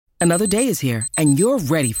Another day is here, and you're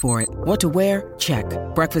ready for it. What to wear? Check.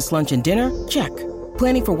 Breakfast, lunch, and dinner? Check.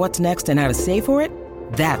 Planning for what's next and how to save for it?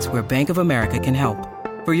 That's where Bank of America can help.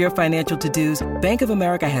 For your financial to-dos, Bank of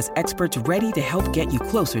America has experts ready to help get you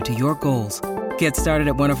closer to your goals. Get started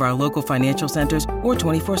at one of our local financial centers or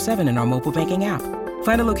 24/7 in our mobile banking app.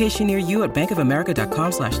 Find a location near you at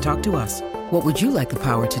bankofamerica.com/talktous. What would you like the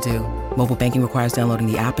power to do? Mobile banking requires downloading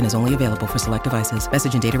the app and is only available for select devices.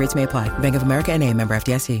 Message and data rates may apply. Bank of America N.A., member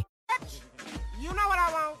FDIC. You know what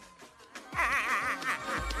I want? I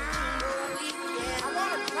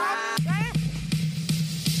want a club dance.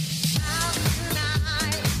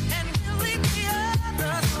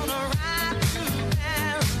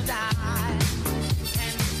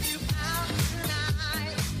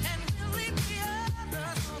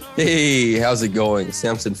 Hey, how's it going?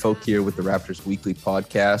 Samson Folk here with the Raptors Weekly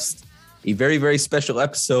Podcast. A very, very special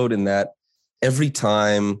episode in that every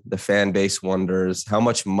time the fan base wonders how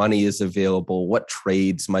much money is available, what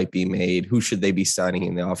trades might be made, who should they be signing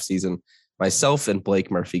in the offseason, myself and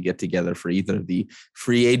Blake Murphy get together for either the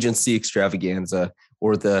free agency extravaganza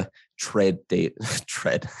or the trade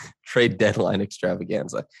deadline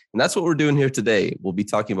extravaganza. And that's what we're doing here today. We'll be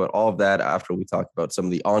talking about all of that after we talk about some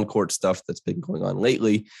of the on-court stuff that's been going on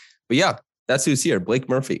lately. But yeah, that's who's here. Blake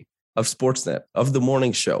Murphy of Sportsnet, of The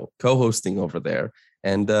Morning Show, co-hosting over there,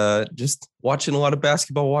 and just watching a lot of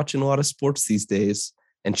basketball, watching a lot of sports these days,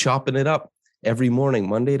 and chopping it up every morning,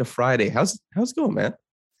 Monday to Friday. How's it going, man?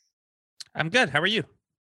 I'm good. How are you?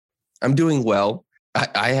 I'm doing well.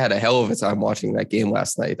 I had a hell of a time watching that game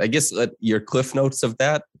last night. I guess your cliff notes of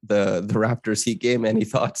that, the Raptors Heat game, any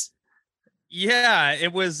thoughts? Yeah,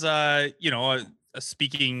 it was,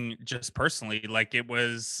 speaking just personally, like it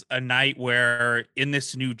was a night where in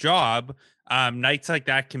this new job, nights like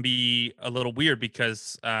that can be a little weird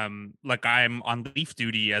because like I'm on Leaf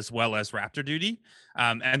duty as well as Raptor duty.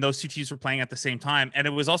 And those two teams were playing at the same time. And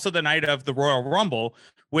it was also the night of the Royal Rumble,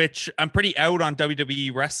 which I'm pretty out on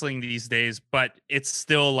WWE wrestling these days, but it's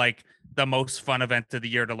still like the most fun event of the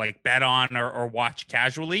year to like bet on or watch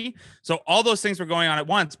casually. So all those things were going on at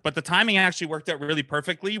once, but the timing actually worked out really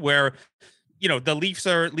perfectly where, you know, the Leafs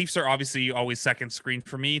are obviously always second screen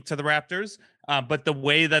for me to the Raptors. But the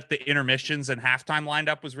way that the intermissions and halftime lined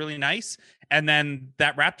up was really nice. And then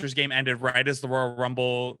that Raptors game ended right as the Royal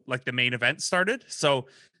Rumble, like the main event started. So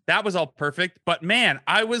that was all perfect. But man,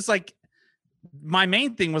 I was like, my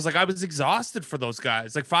main thing was like, I was exhausted for those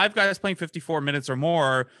guys, like 5 guys playing 54 minutes or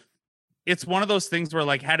more. It's one of those things where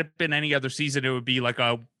like, had it been any other season, it would be like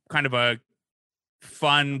a kind of a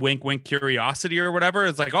fun wink curiosity or whatever.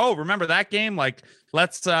 It's like, oh, remember that game? Like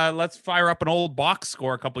let's fire up an old box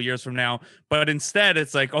score a couple years from now. But instead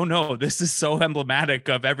it's like, oh no, this is so emblematic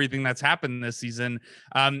of everything that's happened this season.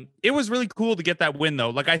 It was really cool to get that win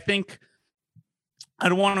though. Like I think I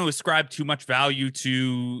don't want to ascribe too much value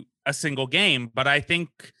to a single game, but I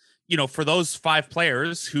think, you know, for those 5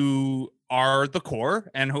 players who are the core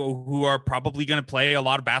and who are probably going to play a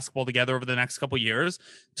lot of basketball together over the next couple of years,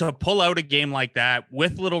 to pull out a game like that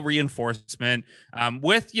with little reinforcement,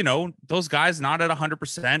 with, you know, those guys not at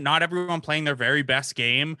 100%, not everyone playing their very best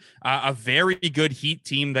game, a very good Heat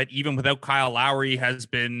team that even without Kyle Lowry has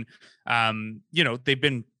been, they've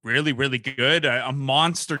been really, really good, a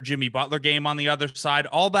monster Jimmy Butler game on the other side,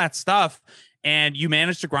 all that stuff. And you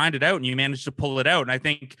managed to grind it out and you managed to pull it out. And I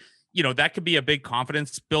think, you know, that could be a big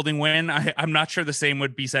confidence building win. I'm not sure the same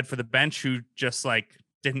would be said for the bench, who just like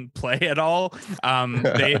didn't play at all.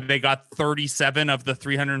 They got 37 of the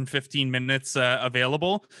 315 minutes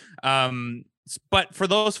available. But for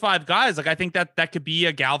those 5 guys, like I think that could be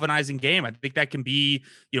a galvanizing game. I think that can be,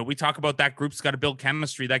 you know, we talk about that group's got to build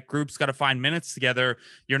chemistry. That group's got to find minutes together.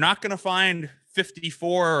 You're not going to find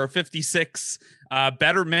 54 or 56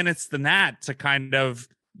 better minutes than that to kind of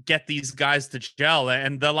get these guys to gel.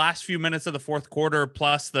 And the last few minutes of the fourth quarter,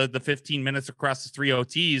 plus the 15 minutes across the 3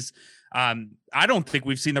 OTs, I don't think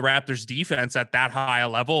we've seen the Raptors defense at that high a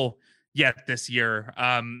level yet this year.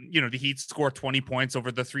 The Heat score 20 points over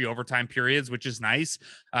the 3 overtime periods, which is nice.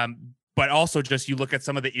 But also just you look at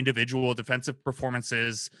some of the individual defensive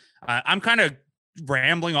performances. I'm kind of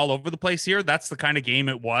rambling all over the place here. That's the kind of game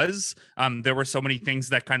it was. There were so many things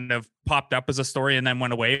that kind of popped up as a story and then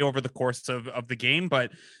went away over the course of the game.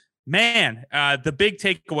 But man, the big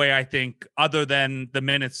takeaway, I think, other than the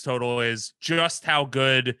minutes total, is just how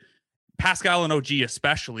good Pascal and OG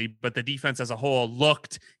especially, but the defense as a whole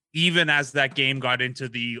looked, even as that game got into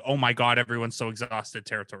the, oh my God, everyone's so exhausted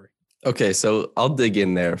territory. Okay, so I'll dig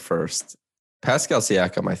in there first. Pascal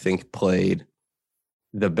Siakam, I think, played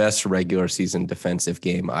the best regular season defensive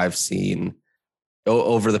game I've seen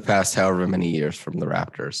over the past however many years from the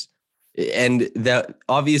Raptors. And that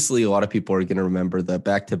obviously a lot of people are going to remember the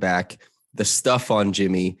back-to-back, the stuff on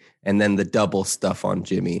Jimmy, and then the double stuff on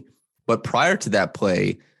Jimmy. But prior to that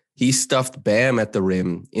play, he stuffed Bam at the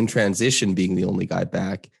rim in transition, being the only guy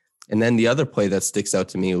back. And then the other play that sticks out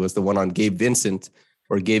to me was the one on Gabe Vincent,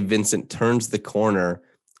 where Gabe Vincent turns the corner.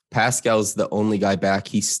 Pascal's the only guy back.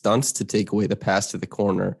 He stunts to take away the pass to the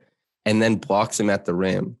corner and then blocks him at the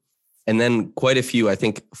rim. And then quite a few, I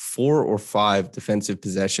think 4 or 5 defensive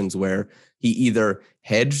possessions where he either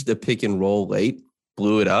hedged the pick and roll late,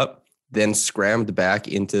 blew it up, then scrammed back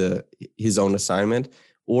into his own assignment,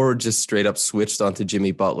 or just straight up switched onto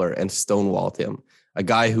Jimmy Butler and stonewalled him, a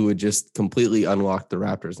guy who had just completely unlocked the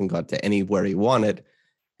Raptors and got to anywhere he wanted.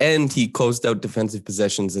 And he closed out defensive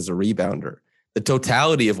possessions as a rebounder. The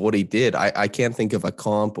totality of what he did, I can't think of a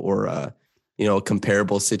comp or a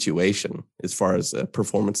comparable situation as far as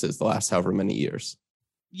performances the last however many years.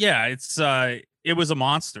 Yeah, it was a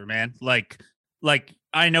monster, man. Like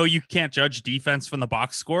I know you can't judge defense from the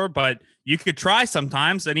box score, but you could try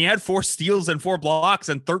sometimes. And he had 4 steals and 4 blocks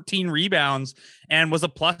and 13 rebounds and was a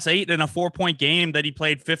 +8 in a 4-point game that he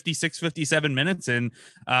played 56, 57 minutes in.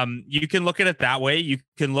 You can look at it that way. You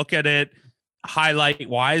can look at it highlight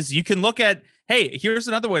wise. You can look at, hey, here's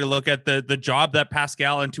another way to look at the job that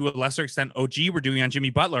Pascal and to a lesser extent OG were doing on Jimmy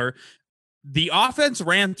Butler. The offense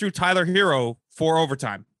ran through Tyler Hero for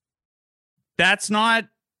overtime. That's not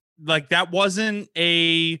like, that wasn't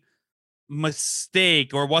a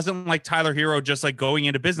mistake, or wasn't like Tyler Hero just like going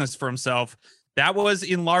into business for himself. That was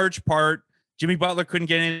in large part Jimmy Butler couldn't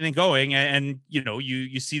get anything going. And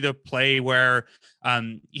you see the play where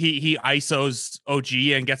he ISOs OG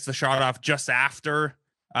and gets the shot off just after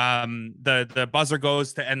the buzzer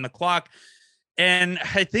goes to end the clock. And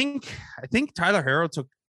I think Tyler Hero took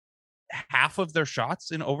half of their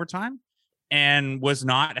shots in overtime and was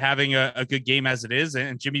not having a good game as it is.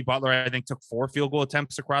 And Jimmy Butler, I think, took 4 field goal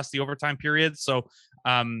attempts across the overtime period. So,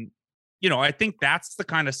 I think that's the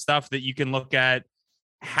kind of stuff that you can look at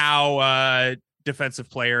how a defensive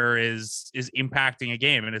player is impacting a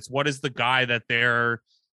game. And it's what is the guy that they're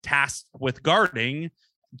tasked with guarding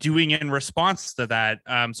doing in response to that.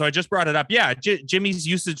 So I just brought it up. Yeah, Jimmy's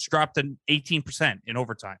usage dropped to 18% in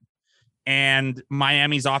overtime. And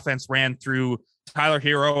Miami's offense ran through Tyler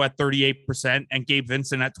Hero at 38% and Gabe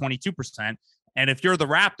Vincent at 22%. And if you're the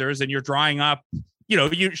Raptors and you're drawing up,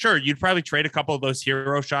 you'd probably trade a couple of those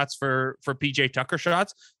Hero shots for PJ Tucker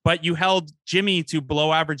shots, but you held Jimmy to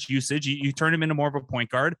below average usage. You turned him into more of a point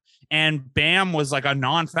guard, and Bam was like a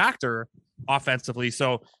non-factor offensively.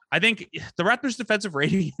 So I think the Raptors defensive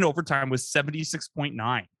rating in overtime was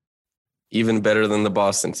 76.9. Even better than the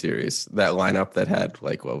Boston series, that lineup that had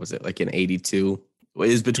like, what was it? Like an 82. It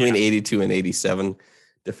is between 82 and 87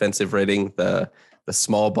 defensive rating, the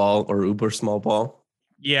small ball or uber small ball.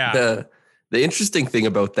 Yeah. The interesting thing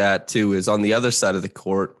about that too is on the other side of the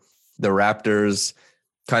court, the Raptors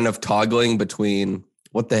kind of toggling between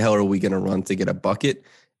what the hell are we going to run to get a bucket?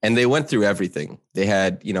 And they went through everything. They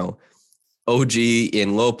had, OG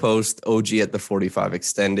in low post, OG at the 45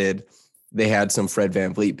 extended. They had some Fred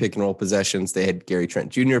VanVleet pick and roll possessions. They had Gary Trent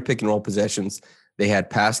Jr. pick and roll possessions. They had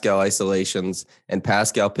Pascal isolations and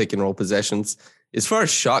Pascal pick and roll possessions. As far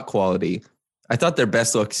as shot quality, I thought their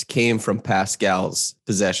best looks came from Pascal's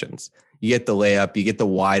possessions. You get the layup, you get the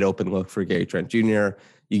wide open look for Gary Trent Jr.,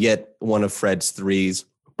 you get one of Fred's threes.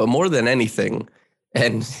 But more than anything,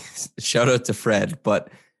 and shout out to Fred, but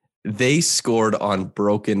they scored on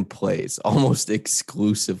broken plays almost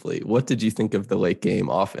exclusively. What did you think of the late game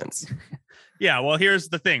offense? Yeah, well, here's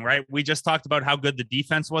the thing, right? We just talked about how good the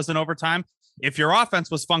defense was in overtime. If your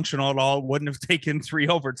offense was functional at all, wouldn't have taken 3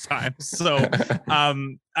 overtimes. So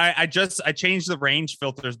I changed the range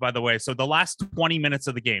filters, by the way. So the last 20 minutes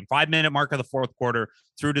of the game, 5-minute mark of the fourth quarter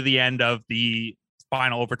through to the end of the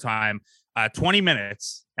final overtime, 20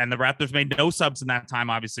 minutes. And the Raptors made no subs in that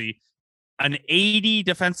time, obviously. An 80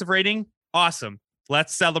 defensive rating. Awesome.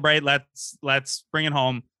 Let's celebrate. Let's bring it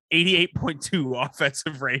home. 88.2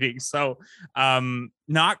 offensive rating. So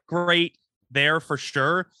not great there for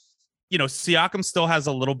sure. Siakam still has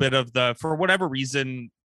a little bit of for whatever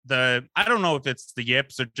reason, I don't know if it's the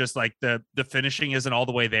yips or just like the finishing isn't all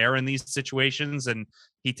the way there in these situations. And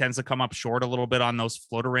he tends to come up short a little bit on those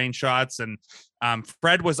floater range shots. And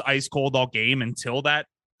Fred was ice cold all game until that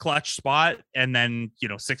clutch spot. And then,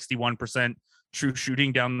 61% true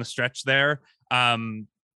shooting down the stretch there.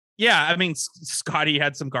 Yeah, I mean, Scotty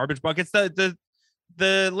had some garbage buckets. The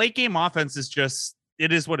late game offense is just,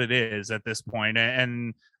 it is what it is at this point.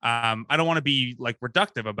 And I don't want to be like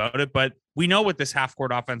reductive about it, but we know what this half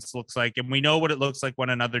court offense looks like. And we know what it looks like when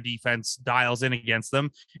another defense dials in against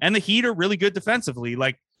them. And the Heat are really good defensively.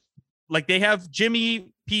 Like like they have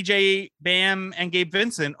Jimmy, PJ, Bam, and Gabe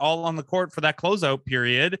Vincent all on the court for that closeout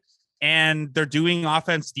period. And they're doing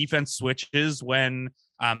offense defense switches when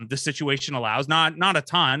the situation allows. Not a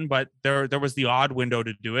ton, but there was the odd window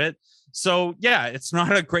to do it. So yeah, it's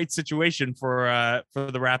not a great situation for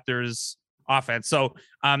the Raptors offense. So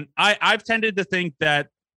I've tended to think that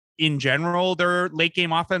in general, their late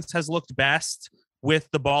game offense has looked best with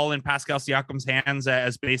the ball in Pascal Siakam's hands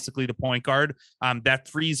as basically the point guard. That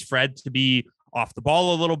frees Fred to be off the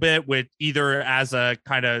ball a little bit, with either as a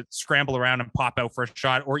kind of scramble around and pop out for a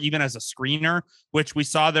shot, or even as a screener, which we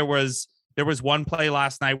saw there was one play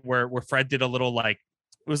last night where Fred did a little, like,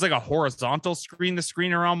 it was like a horizontal screen the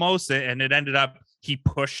screener almost, and it ended up he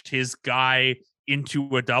pushed his guy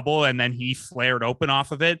into a double and then he flared open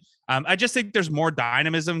off of it. I just think there's more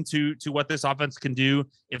dynamism to what this offense can do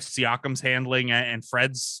if Siakam's handling and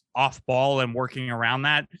Fred's off ball and working around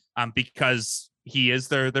that, because he is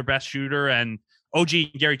their best shooter, and OG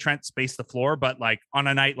Gary Trent spaced the floor. But like on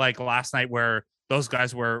a night like last night where those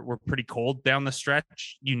guys were pretty cold down the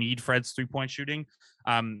stretch, you need Fred's 3-point shooting.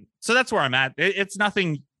 So that's where I'm at. It's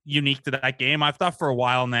nothing unique to that game. I've thought for a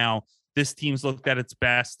while now this team's looked at its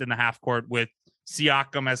best in the half court with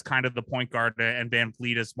Siakam as kind of the point guard and Van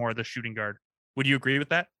Vliet as more the shooting guard. Would you agree with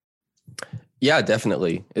that? Yeah,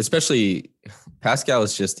 definitely. Especially Pascal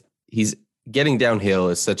he's getting downhill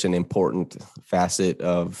is such an important facet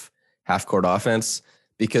of half court offense,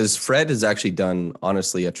 because Fred has actually done,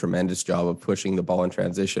 honestly, a tremendous job of pushing the ball in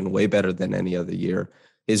transition, way better than any other year.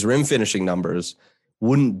 His rim finishing numbers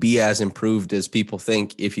wouldn't be as improved as people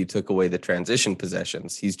think if you took away the transition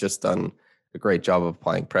possessions. He's just done a great job of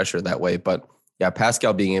applying pressure that way. But yeah,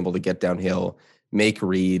 Pascal being able to get downhill, make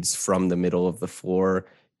reads from the middle of the floor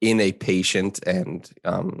in a patient and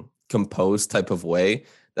composed type of way,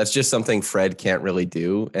 that's just something Fred can't really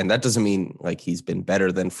do. And that doesn't mean like he's been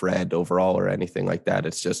better than Fred overall or anything like that.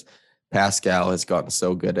 It's just Pascal has gotten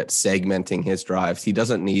so good at segmenting his drives. He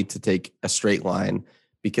doesn't need to take a straight line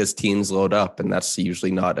because teams load up, and that's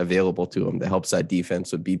usually not available to him. The help side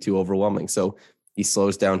defense would be too overwhelming. So he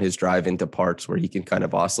slows down his drive into parts where he can kind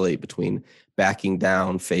of oscillate between backing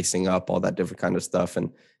down, facing up, all that different kind of stuff.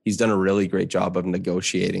 And he's done a really great job of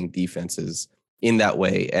negotiating defenses in that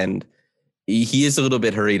way. And he is a little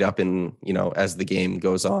bit hurried up in, as the game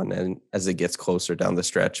goes on and as it gets closer down the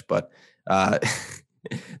stretch. But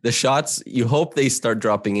the shots, you hope they start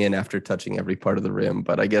dropping in after touching every part of the rim.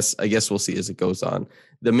 But I guess we'll see as it goes on.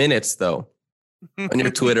 The minutes, though, on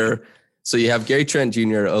your Twitter. So you have Gary Trent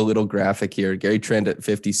Jr., a little graphic here. Gary Trent at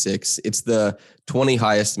 56. It's the 20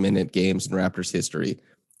 highest minute games in Raptors history.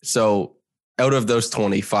 So out of those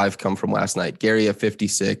 25 come from last night. Gary at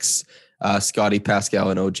 56, Scotty,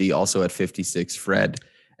 Pascal, and OG also at 56, Fred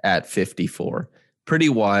at 54. Pretty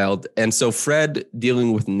wild. And so Fred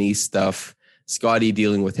dealing with knee stuff, Scotty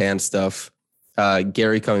dealing with hand stuff,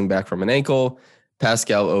 Gary coming back from an ankle,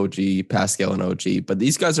 Pascal, OG, Pascal, and OG. But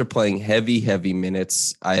these guys are playing heavy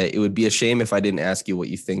minutes. It would be a shame if I didn't ask you what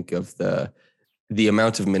you think of the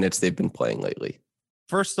amount of minutes they've been playing lately.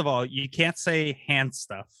 First of all, you can't say hand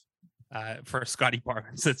stuff for Scotty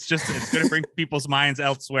Barnes. It's going to bring people's minds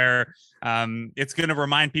elsewhere. It's going to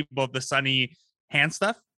remind people of the Sunny hand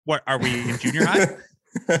stuff. What are we in junior high?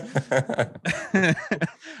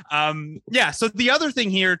 Yeah. So the other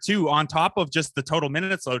thing here too, on top of just the total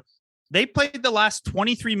minutes load, they played the last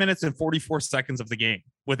 23 minutes and 44 seconds of the game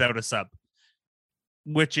without a sub,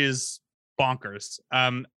 which is bonkers.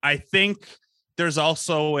 I think there's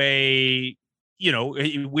also we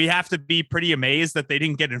have to be pretty amazed that they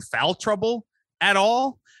didn't get in foul trouble at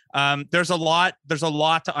all. There's a lot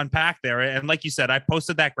to unpack there. And like you said, I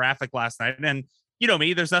posted that graphic last night, and you know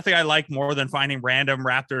me, there's nothing I like more than finding random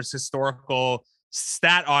Raptors historical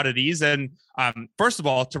stat oddities. And first of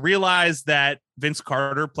all, to realize that Vince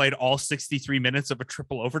Carter played all 63 minutes of a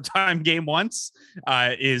triple overtime game once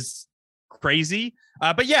is crazy.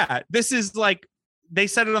 But yeah, this is like, they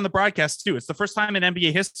said it on the broadcast too. It's the first time in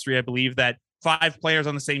NBA history, I believe, that 5 players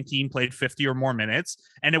on the same team played 50 or more minutes,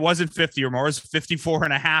 and it wasn't 50 or more, it was 54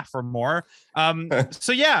 and a half or more.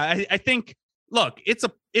 So yeah, I think, look, it's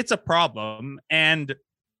a problem, and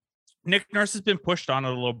Nick Nurse has been pushed on it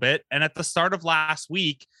a little bit. And at the start of last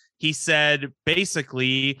week, he said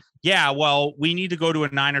basically, yeah, well, we need to go to a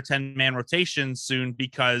 9 or 10 man rotation soon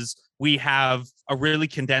because we have a really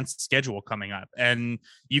condensed schedule coming up. And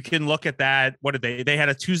you can look at that. What did they had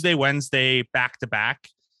a Tuesday, Wednesday back to back.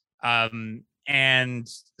 And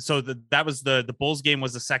so that was the Bulls game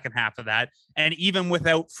was the second half of that. And even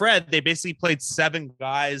without Fred, they basically played 7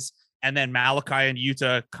 guys, and then Malachi and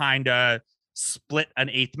Utah kind of split an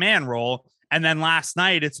 8th man role. And then last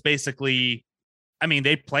night, it's basically I mean,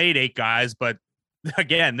 they played 8 guys, but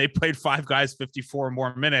again, they played 5 guys 54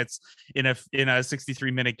 more minutes in a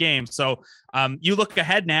 63-minute game. So you look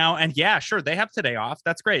ahead now, and yeah, sure, they have today off.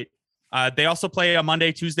 That's great. They also play a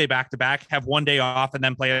Monday, Tuesday back-to-back, have one day off, and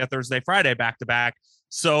then play a Thursday, Friday back-to-back.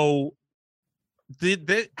 So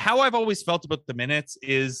how I've always felt about the minutes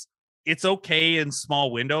is it's okay in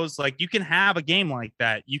small windows. Like, you can have a game like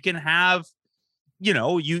that. You can have,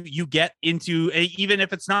 you get into even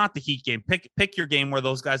if it's not the Heat game, pick your game where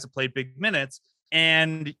those guys have played big minutes,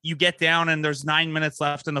 and you get down and there's 9 minutes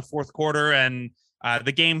left in the fourth quarter, and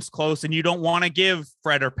the game's close, and you don't want to give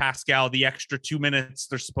Fred or Pascal the extra 2 minutes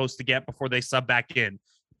they're supposed to get before they sub back in,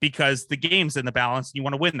 because the game's in the balance and you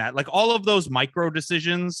want to win that. Like, all of those micro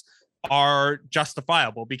decisions are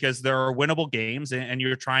justifiable because there are winnable games, and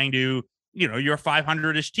you're trying to, you're a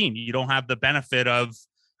 500-ish team. You don't have the benefit of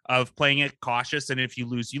playing it cautious, and if you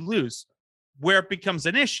lose, you lose. Where it becomes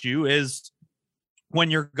an issue is when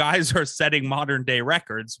your guys are setting modern day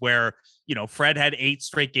records where, Fred had 8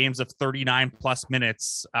 straight games of 39 plus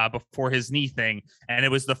minutes before his knee thing. And it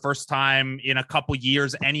was the first time in a couple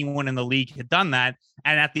years anyone in the league had done that.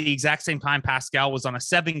 And at the exact same time, Pascal was on a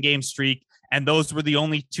 7-game streak. And those were the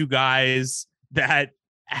only 2 guys that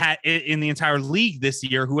had in the entire league this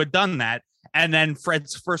year who had done that. And then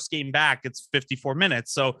Fred's first game back, it's 54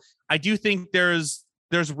 minutes. So I do think there's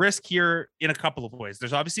risk here in a couple of ways.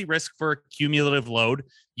 There's obviously risk for cumulative load.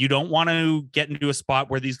 You don't want to get into a spot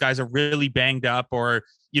where these guys are really banged up, or,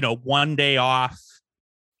 one day off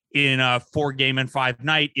in a 4-game and 5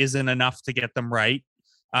 night isn't enough to get them right.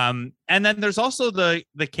 And then there's also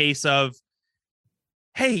the case of,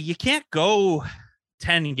 hey, you can't go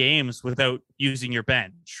 10 games without using your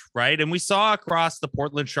bench, right? And we saw across the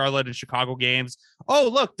Portland, Charlotte, and Chicago games, oh,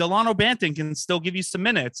 look, Delano Banton can still give you some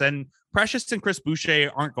minutes, and Precious and Chris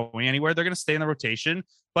Boucher aren't going anywhere. They're going to stay in the rotation,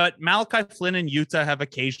 but Malachi Flynn and Utah have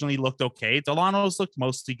occasionally looked okay. Delano's looked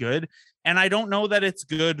mostly good, and I don't know that it's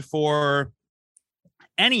good for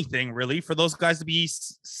anything really for those guys to be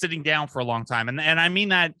sitting down for a long time. And I mean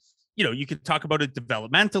that, you could talk about it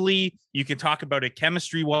developmentally, you could talk about it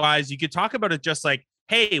chemistry wise, you could talk about it just like,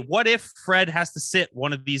 hey, what if Fred has to sit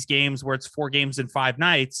one of these games where it's 4 games in 5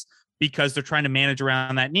 nights because they're trying to manage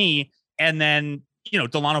around that knee, and then,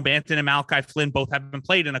 Delano Banton and Malachi Flynn both haven't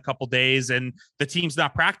played in a couple days, and the team's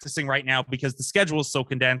not practicing right now because the schedule is so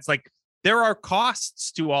condensed. Like, there are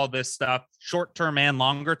costs to all this stuff, short term and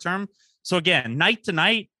longer term. So again, night to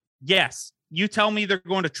night, yes, you tell me they're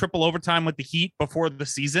going to triple overtime with the Heat before the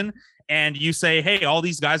season, and you say, hey, all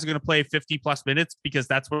these guys are going to play 50 plus minutes because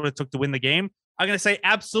that's what it took to win the game. I'm going to say,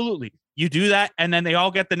 absolutely. You do that, and then they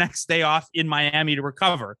all get the next day off in Miami to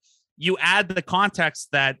recover. You add the context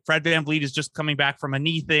that Fred VanVleet is just coming back from a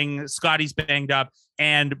knee thing, Scotty's banged up,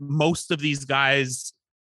 and most of these guys,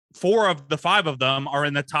 4 of the 5 of them are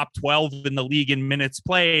in the top 12 in the league in minutes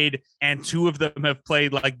played, and 2 of them have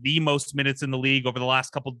played like the most minutes in the league over the last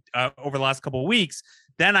couple of weeks.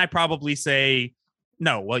 Then I probably say,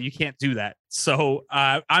 no, well, you can't do that. So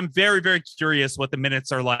I'm very, very curious what the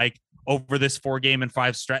minutes are like over this 4-game and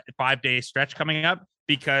 5-day stretch coming up,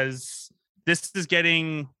 because this is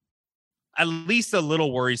getting at least a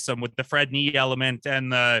little worrisome with the Fred knee element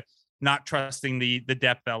and the not trusting the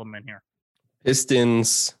depth element here.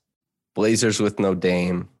 Pistons, Blazers with no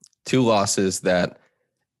Dame, 2 losses that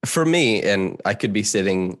for me, and I could be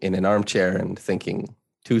sitting in an armchair and thinking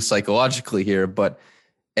too psychologically here,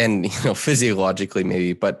 and physiologically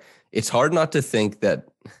maybe, but it's hard not to think that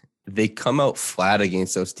they come out flat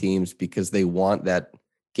against those teams because they want that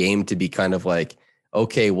game to be kind of like,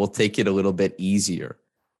 okay, we'll take it a little bit easier.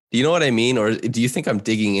 Do you know what I mean? Or do you think I'm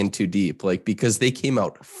digging in too deep? Like, because they came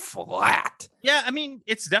out flat. Yeah, I mean,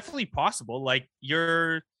 it's definitely possible. Like,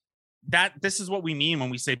 this is what we mean when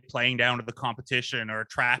we say playing down to the competition or a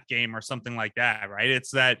trap game or something like that, right?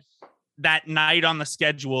 It's that night on the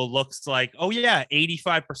schedule looks like, oh yeah,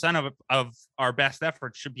 85% of our best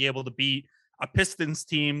efforts should be able to beat a Pistons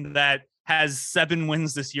team that has 7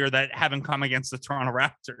 wins this year that haven't come against the Toronto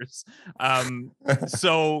Raptors.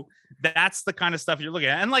 So that's the kind of stuff you're looking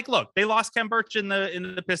at. And like, look, they lost Ken Burch in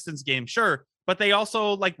the Pistons game, sure, but they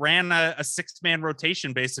also like ran a 6-man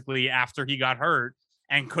rotation basically after he got hurt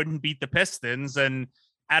and couldn't beat the Pistons. And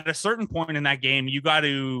at a certain point in that game, you got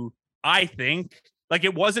to, I think, like,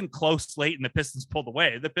 it wasn't close late and the Pistons pulled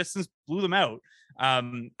away. The Pistons blew them out.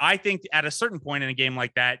 I think at a certain point in a game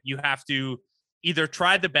like that, you have to either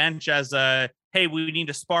try the bench as a, hey, we need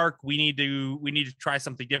a spark, we need to try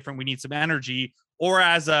something different, we need some energy, or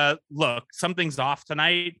as a, look, something's off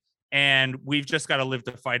tonight and we've just got to live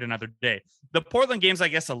to fight another day. The Portland game's, I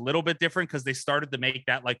guess, a little bit different because they started to make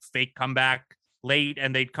that like fake comeback late,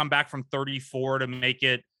 and they'd come back from 34 to make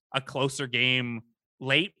it a closer game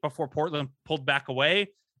late before Portland pulled back away.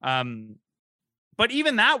 But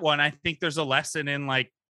even that one, I think there's a lesson in,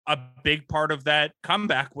 like, a big part of that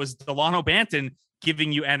comeback was Delano Banton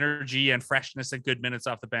giving you energy and freshness and good minutes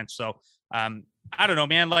off the bench. So I don't know,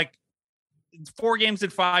 man, like 4 games in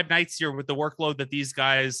 5 nights here with the workload that these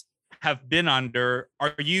guys have been under.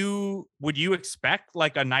 Would you expect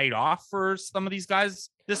like a night off for some of these guys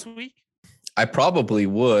this week? I probably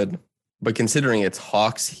would, but considering it's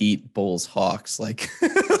Hawks, Heat, Bulls, Hawks, like,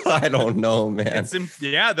 I don't know, man.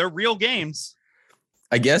 They're real games.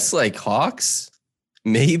 I guess like Hawks,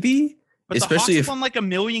 maybe, but especially the Hawks if won like a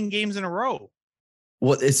million games in a row.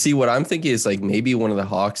 Well, see, what I'm thinking is like maybe one of the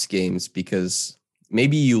Hawks games, because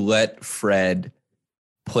maybe you let Fred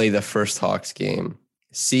play the first Hawks game,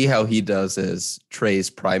 see how he does as Trey's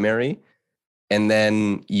primary, and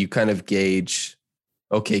then you kind of gauge,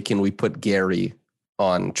 okay, can we put Gary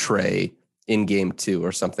on Trey in game 2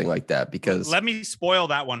 or something like that? Because let me spoil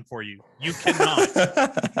that one for you. You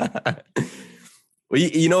cannot. Well,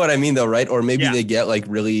 you know what I mean, though, right? Or maybe they get like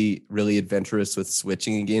really, really adventurous with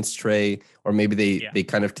switching against Trey, or maybe they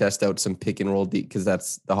kind of test out some pick and roll because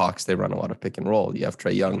that's the Hawks. They run a lot of pick and roll. You have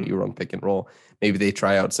Trey Young, you run pick and roll. Maybe they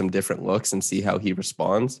try out some different looks and see how he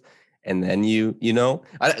responds, and then you know,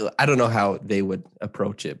 I don't know how they would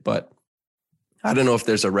approach it, but I don't know if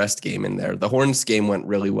there's a rest game in there. The Hornets game went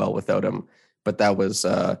really well without him, but that was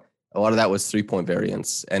a lot of that was 3-point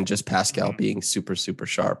variance and just Pascal being super, super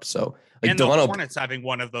sharp. So. Like and the Hornets having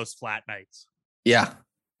one of those flat nights. Yeah.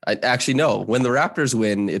 I actually know when the Raptors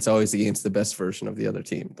win, it's always against the best version of the other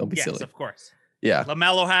team. Don't be silly. Yes, of course. Yeah.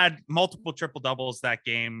 LaMelo had multiple triple doubles that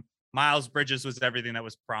game. Miles Bridges was everything that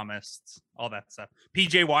was promised. All that stuff.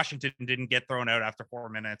 PJ Washington didn't get thrown out after 4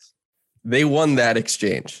 minutes. They won that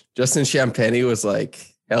exchange. Justin Champagny was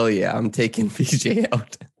like, hell yeah, I'm taking PJ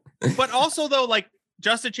out. But also though, like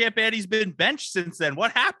Justin Champagny's been benched since then.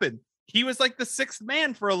 What happened? He was like the 6th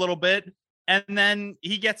man for a little bit, and then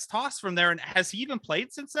he gets tossed from there. And has he even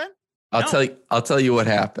played since then? I'll tell you what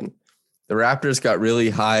happened. The Raptors got really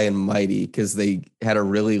high and mighty because they had a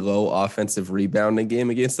really low offensive rebounding game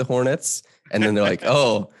against the Hornets. And then they're like,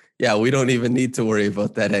 oh, yeah, we don't even need to worry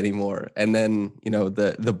about that anymore. And then, you know,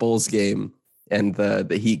 the Bulls game and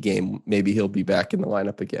the Heat game, maybe he'll be back in the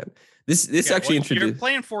lineup again. This actually introduced. You're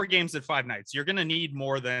playing 4 games at 5 nights. You're going to need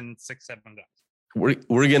more than 6, 7 guys.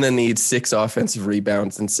 We're going to need 6 offensive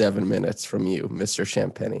rebounds in 7 minutes from you, Mr.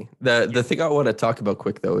 Champagny. The thing I want to talk about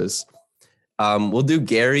quick, though, is we'll do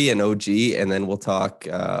Gary and OG, and then we'll talk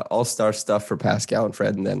all-star stuff for Pascal and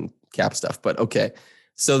Fred, and then cap stuff. But, okay,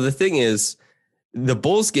 so the thing is, the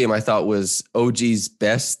Bulls game I thought was OG's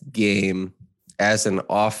best game as an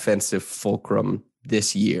offensive fulcrum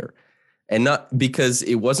this year. And not because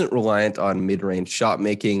it wasn't reliant on mid-range shot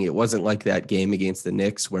making. It wasn't like that game against the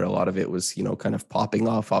Knicks where a lot of it was, you know, kind of popping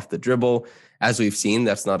off the dribble. As we've seen,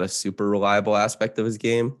 that's not a super reliable aspect of his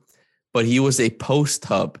game. But he was a post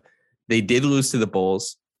hub. They did lose to the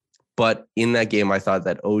Bulls. But in that game, I thought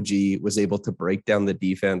that OG was able to break down the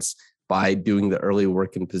defense by doing the early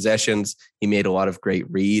work in possessions. He made a lot of great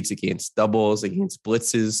reads against doubles, against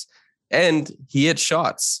blitzes, and he hit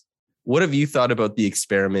shots. What have you thought about the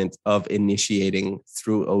experiment of initiating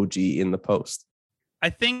through OG in the post? I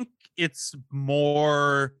think it's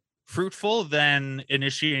more fruitful than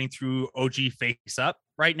initiating through OG face up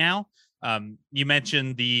right now. You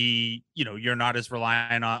mentioned you're not as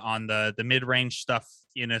reliant on the mid-range stuff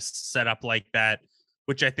in a setup like that,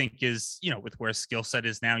 which I think is, with where skill set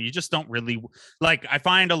is now, you just don't really like. I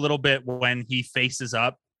find a little bit when he faces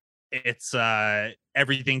up, it's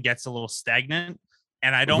everything gets a little stagnant,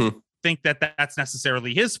 and I don't think that that's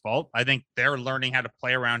necessarily his fault. I think they're learning how to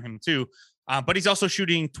play around him too. But he's also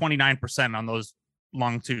shooting 29% on those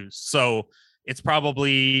long twos. So it's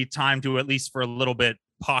probably time to, at least for a little bit,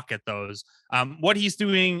 pocket those. What he's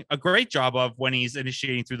doing a great job of when he's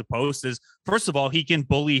initiating through the post is, first of all, he can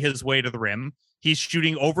bully his way to the rim. He's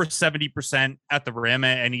shooting over 70% at the rim,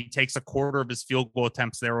 and he takes a quarter of his field goal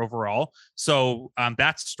attempts there overall. So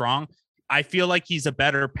that's strong. I feel like he's a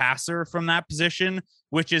better passer from that position,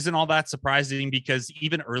 which isn't all that surprising because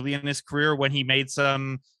even early in his career, when he made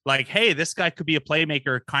some like, hey, this guy could be a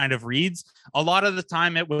playmaker kind of reads, a lot of the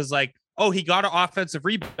time it was like, oh, he got an offensive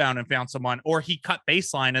rebound and found someone, or he cut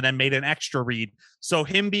baseline and then made an extra read. So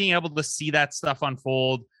him being able to see that stuff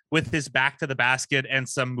unfold with his back to the basket and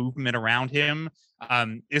some movement around him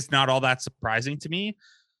is not all that surprising to me.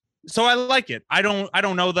 So I like it. I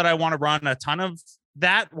don't know that I want to run a ton of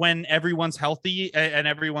that when everyone's healthy and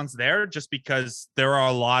everyone's there, just because there are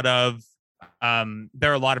a lot of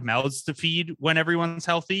mouths to feed when everyone's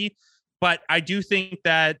healthy. But I do think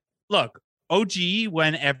that, look, OG,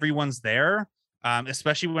 when everyone's there,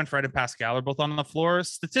 especially when Fred and Pascal are both on the floor,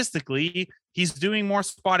 statistically, he's doing more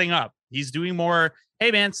spotting up. He's doing more,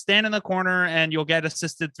 hey, man, stand in the corner and you'll get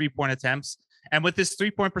assisted 3-point attempts. And with this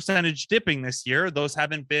 3-point percentage dipping this year, those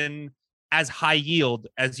haven't been as high yield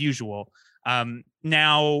as usual.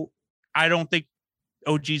 Now, I don't think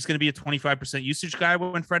OG is going to be a 25% usage guy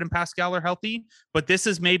when Fred and Pascal are healthy, but this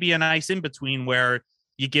is maybe a nice in between where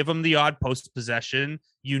you give him the odd post possession.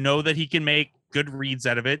 You know that he can make good reads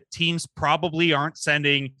out of it. Teams probably aren't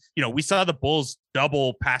sending, we saw the Bulls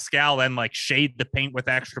double Pascal and like shade the paint with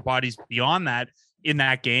extra bodies beyond that in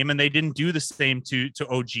that game, and they didn't do the same to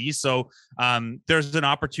OG. So there's an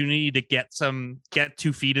opportunity to get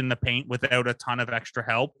 2 feet in the paint without a ton of extra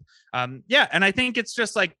help. And I think it's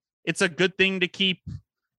just like, it's a good thing to keep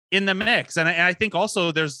in the mix. And I think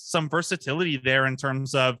also there's some versatility there in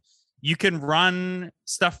terms of you can run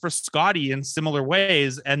stuff for Scotty in similar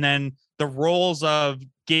ways. And then the roles of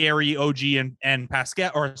Gary, OG, and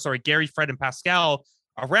Pascal, Gary, Fred, and Pascal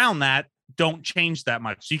around that don't change that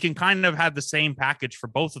much. So you can kind of have the same package for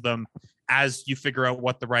both of them as you figure out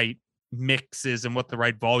what the right mix is and what the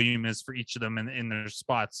right volume is for each of them in their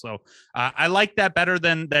spots. So I like that better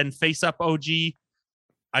than face up OG.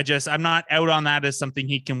 I'm not out on that as something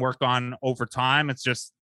he can work on over time. It's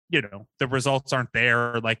just, the results aren't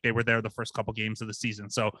there like they were there the first couple games of the season.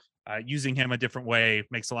 So using him a different way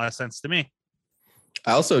makes a lot of sense to me.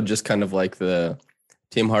 I also just kind of like the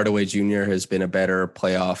Tim Hardaway Jr. has been a better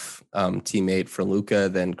playoff teammate for Luka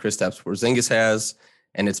than Kristaps Porzingis has.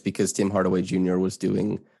 And it's because Tim Hardaway Jr. was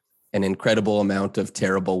doing an incredible amount of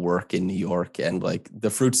terrible work in New York. And like the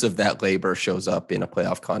fruits of that labor shows up in a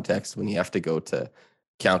playoff context when you have to go to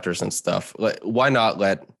counters and stuff. Why not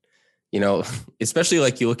let, especially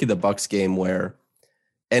like you look at the Bucks game where,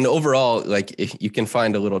 and overall, like if you can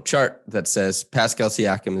find a little chart that says Pascal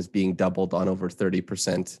Siakam is being doubled on over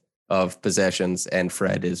 30% of possessions and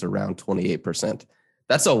Fred is around 28%.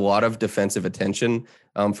 That's a lot of defensive attention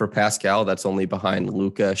for Pascal. That's only behind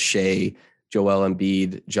Luka, Shea, Joel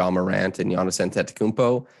Embiid, Ja Morant, and Giannis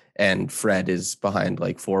Antetokounmpo. And Fred is behind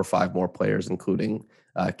like 4 or 5 more players, including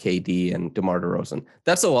KD and DeMar DeRozan.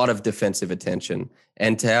 That's a lot of defensive attention.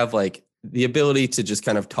 And to have like the ability to just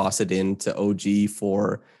kind of toss it into OG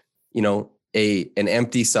for, an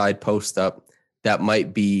empty side post up that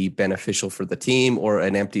might be beneficial for the team, or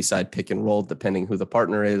an empty side pick and roll, depending who the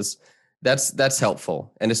partner is. That's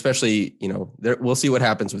helpful. And especially, we'll see what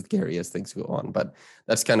happens with Gary as things go on, but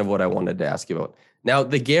that's kind of what I wanted to ask you about. Now,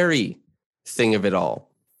 the Gary thing of it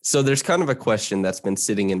all. So there's kind of a question that's been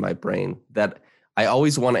sitting in my brain that I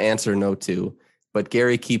always want to answer no to, but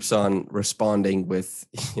Gary keeps on responding with,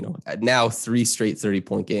 now 3 straight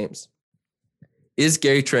 30-point games. Is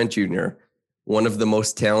Gary Trent Jr. one of the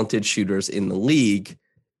most talented shooters in the league,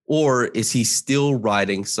 or is he still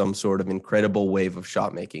riding some sort of incredible wave of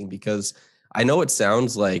shot making? Because I know it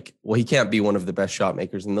sounds like, well, he can't be one of the best shot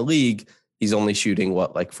makers in the league. He's only shooting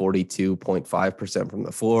 42.5% from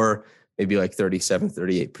the floor, maybe like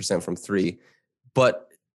 38% from 3. But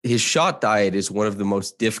his shot diet is one of the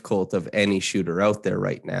most difficult of any shooter out there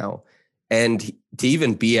right now. And to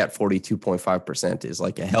even be at 42.5% is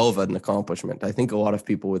like a hell of an accomplishment. I think a lot of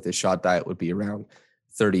people with his shot diet would be around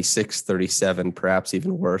 36, 37, perhaps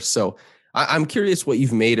even worse. So I'm curious what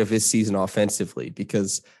you've made of his season offensively,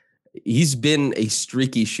 because he's been a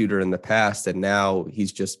streaky shooter in the past, and now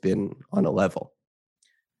he's just been on a level.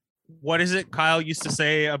 What is it Kyle used to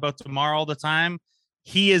say about DeMar all the time?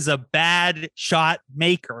 He is a bad shot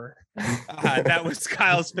maker. That was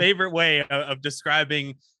Kyle's favorite way of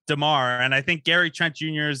describing DeMar. And I think Gary Trent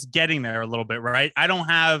Jr. is getting there a little bit, right? I don't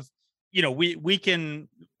have, we can,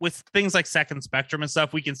 with things like second spectrum and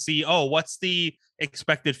stuff, we can see, what's the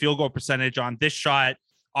expected field goal percentage on this shot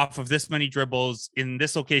off of this many dribbles in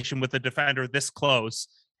this location with a defender this close,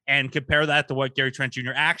 and compare that to what Gary Trent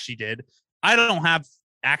Jr. actually did. I don't have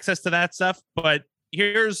access to that stuff, but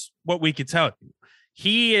here's what we could tell you.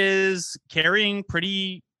 He is carrying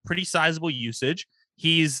pretty sizable usage.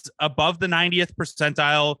 He's above the 90th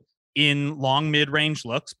percentile in long mid-range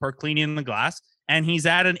looks per cleaning the glass, and he's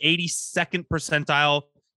at an 82nd percentile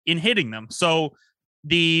in hitting them. So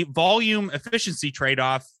the volume efficiency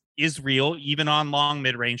trade-off is real, even on long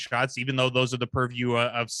mid-range shots, even though those are the purview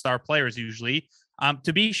of star players usually.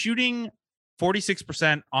 To be shooting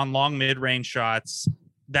 46% on long mid-range shots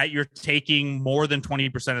that you're taking more than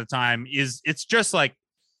 20% of the time it's just like,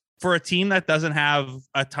 for a team that doesn't have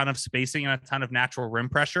a ton of spacing and a ton of natural rim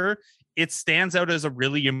pressure, it stands out as a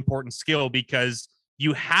really important skill, because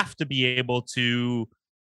you have to be able to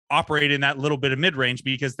operate in that little bit of mid-range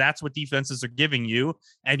because that's what defenses are giving you,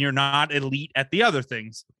 and you're not elite at the other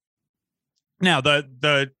things. Now,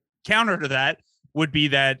 the counter to that would be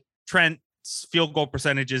that Trent's field goal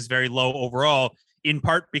percentage is very low overall, in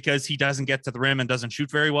part because he doesn't get to the rim and doesn't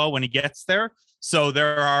shoot very well when he gets there. So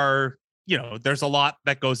there's a lot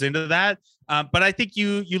that goes into that. But I think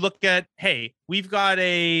you look at, hey, we've got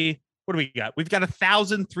what do we got? We've got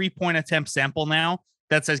 1,000 3-point attempt sample now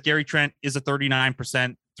that says Gary Trent is a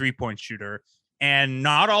 39% 3-point shooter. And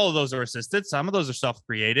not all of those are assisted. Some of those are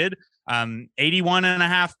self-created.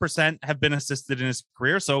 81.5% have been assisted in his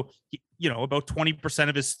career. So, about 20%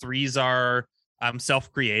 of his threes are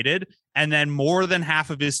self-created. And then more than half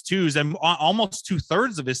of his twos and almost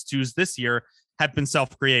 2/3 of his twos this year have been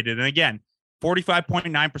self-created. And again,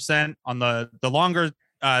 45.9% on the longer,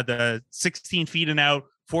 the 16 feet and out,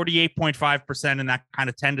 48.5% in that kind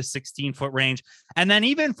of 10 to 16 foot range. And then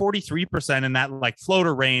even 43% in that like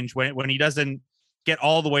floater range when he doesn't get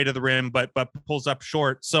all the way to the rim, but pulls up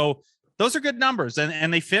short. So those are good numbers,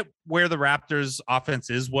 and they fit where the Raptors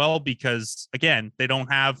offense is well, because again, they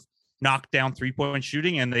don't have knockdown 3-point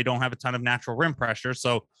shooting and they don't have a ton of natural rim pressure.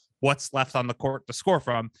 So what's left on the court to score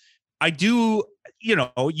from? I do,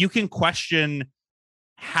 you can question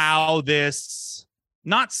how this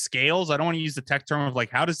not scales. I don't want to use the tech term of like,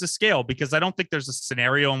 how does this scale? Because I don't think there's a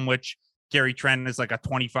scenario in which Gary Trent is like a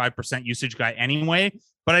 25% usage guy anyway.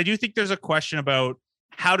 But I do think there's a question about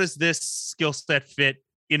how does this skill set fit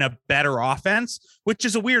in a better offense, which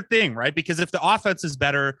is a weird thing, right? Because if the offense is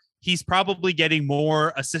better, he's probably getting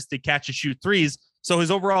more assisted catch and shoot threes. So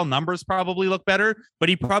his overall numbers probably look better, but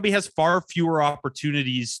he probably has far fewer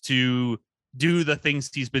opportunities to do the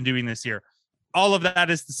things he's been doing this year. All of that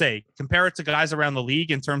is to say, compare it to guys around the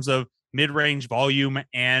league in terms of mid-range volume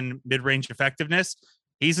and mid-range effectiveness.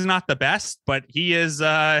 He's not the best, but he is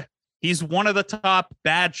he's one of the top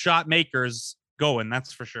bad shot makers going.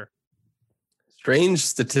 That's for sure. Strange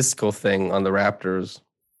statistical thing on the Raptors.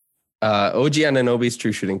 OG Anunoby's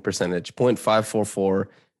true shooting percentage, 0.544.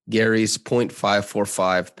 Gary's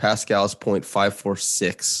 0.545. Pascal's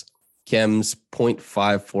 0.546. Kem's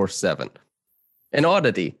 0.547. An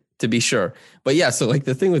oddity, to be sure. But yeah, so like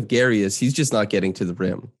the thing with Gary is he's just not getting to the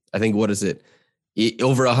rim. I think, what is it?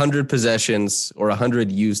 Over 100 possessions or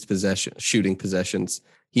 100 used shooting possessions,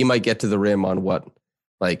 he might get to the rim on what?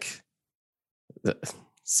 Like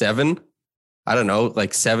 7? I don't know,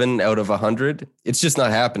 like 7 out of 100. It's just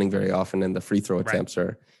not happening very often, and the free throw attempts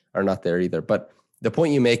are not there either. But the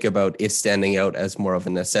point you make about it standing out as more of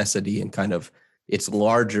a necessity and kind of it's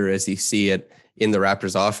larger as you see it in the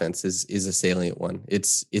Raptors offense is a salient one.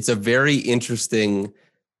 It's a very interesting,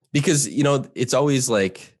 because, it's always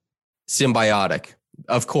like symbiotic,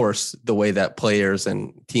 of course, the way that players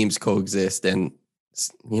and teams coexist. And,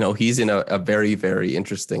 he's in a very, very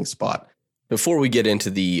interesting spot. Before we get into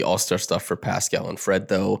the all-star stuff for Pascal and Fred,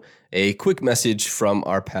 though, a quick message from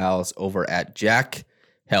our pals over at Jack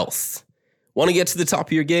Health. Want to get to the top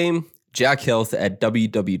of your game? Jack Health at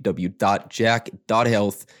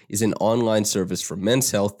www.jack.health is an online service for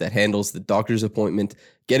men's health that handles the doctor's appointment,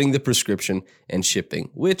 getting the prescription, and shipping,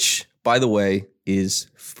 which, by the way, is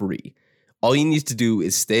free. All you need to do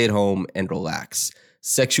is stay at home and relax.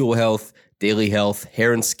 Sexual health, daily health,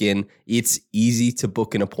 hair and skin, it's easy to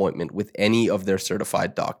book an appointment with any of their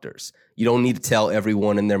certified doctors. You don't need to tell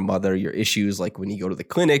everyone and their mother your issues like when you go to the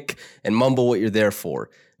clinic and mumble what you're there for.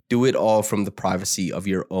 Do it all from the privacy of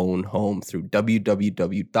your own home through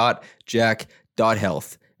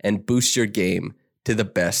www.jack.health and boost your game to the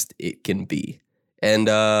best it can be. And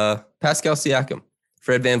Pascal Siakam,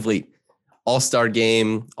 Fred VanVleet, all-star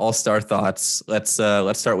game, all-star thoughts. Let's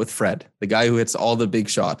start with Fred, the guy who hits all the big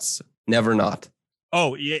shots. Never not.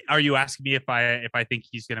 Oh, yeah. Are you asking me if I think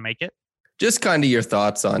he's going to make it? Just kind of your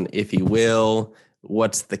thoughts on if he will,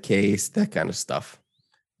 what's the case, that kind of stuff.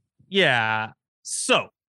 Yeah. So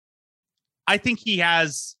I think he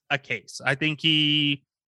has a case. I think the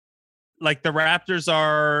Raptors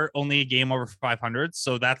are only a game over 500.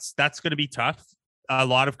 So that's going to be tough. A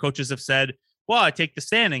lot of coaches have said, well, I take the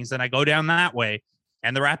standings and I go down that way.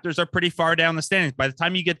 And the Raptors are pretty far down the standings. By the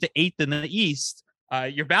time you get to 8th in the East,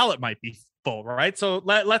 your ballot might be full, right? So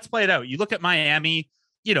let's play it out. You look at Miami,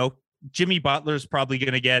 Jimmy Butler's probably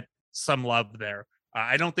going to get some love there.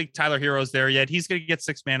 I don't think Tyler Hero's there yet. He's going to get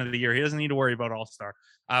Sixth Man of the Year. He doesn't need to worry about All-Star.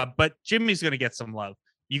 But Jimmy's going to get some love.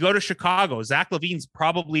 You go to Chicago, Zach LaVine's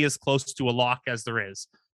probably as close to a lock as there is.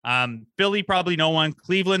 Philly, probably no one.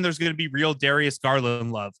 Cleveland, there's going to be real Darius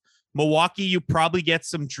Garland love. Milwaukee, you probably get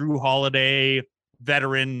some Drew Holiday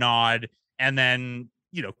veteran nod. And then,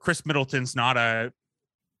 Chris Middleton's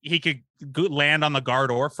he could land on the guard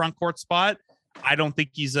or front court spot. I don't think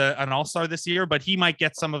he's an all-star this year, but he might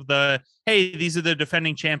get some of the, hey, these are the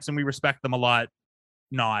defending champs and we respect them a lot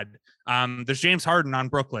nod. There's James Harden on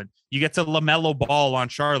Brooklyn. You get to LaMelo Ball on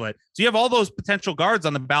Charlotte. So you have all those potential guards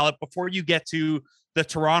on the ballot before you get to the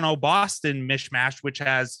Toronto-Boston mishmash, which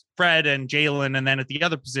has Fred and Jalen, and then at the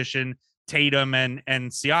other position, Tatum and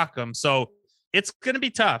Siakam. So it's going to be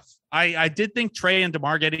tough. I did think Trey and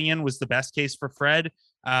DeMar getting in was the best case for Fred.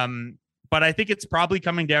 But I think it's probably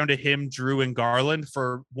coming down to him, Drew, and Garland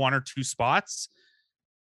for one or two spots.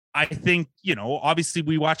 I think, obviously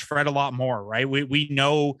we watch Fred a lot more, right? We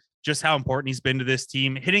know just how important he's been to this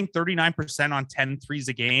team. Hitting 39% on 10 threes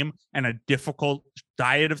a game and a difficult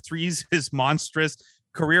diet of threes is monstrous.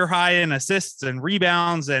 Career high in assists and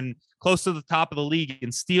rebounds and close to the top of the league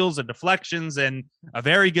in steals and deflections and a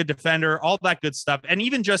very good defender, all that good stuff. And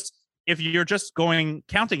even just if you're just going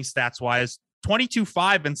counting stats wise, 22,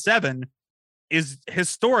 5, and 7 is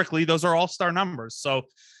historically, those are all-star numbers. So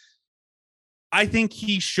I think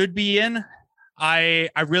he should be in. I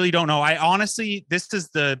really don't know. I honestly, this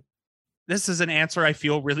is an answer I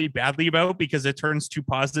feel really badly about because it turns two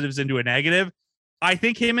positives into a negative. I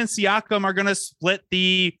think him and Siakam are going to split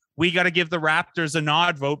we got to give the Raptors a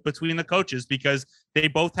nod vote between the coaches because they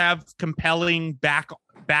both have compelling back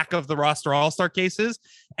of the roster all-star cases.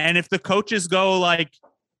 And if the coaches go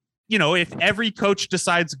if every coach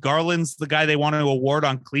decides Garland's the guy they want to award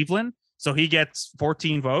on Cleveland, so he gets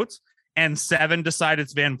 14 votes, and 7 decide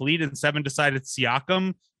it's Van Vliet and 7 decide it's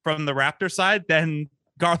Siakam from the Raptor side, then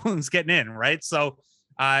Garland's getting in, right? So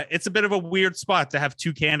it's a bit of a weird spot to have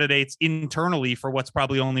two candidates internally for what's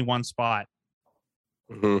probably only one spot.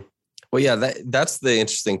 Mm-hmm. Well, yeah, that's the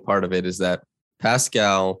interesting part of it is that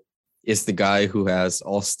Pascal is the guy who has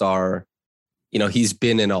all-star. He's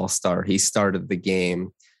been an all-star. He started the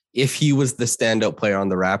game. If he was the standout player on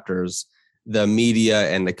the Raptors, the media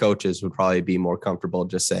and the coaches would probably be more comfortable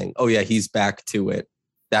just saying, oh yeah, he's back to it.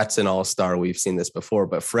 That's an all-star. We've seen this before.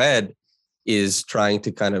 But Fred is trying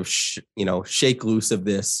to kind of, shake loose of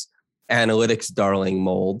this analytics darling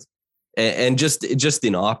mold and just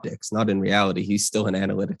in optics, not in reality. He's still an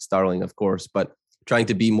analytics darling, of course, but trying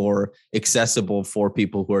to be more accessible for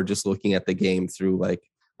people who are just looking at the game through well,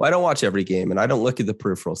 I don't watch every game and I don't look at the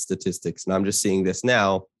peripheral statistics and I'm just seeing this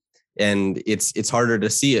now. And it's harder to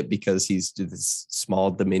see it because he's this small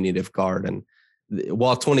diminutive guard. And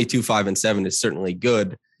while 22, 5, and 7 is certainly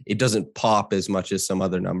good, it doesn't pop as much as some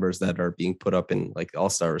other numbers that are being put up in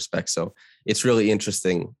all-star respect. So it's really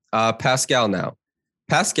interesting. Pascal now.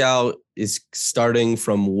 Pascal is starting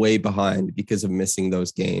from way behind because of missing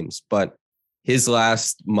those games. But his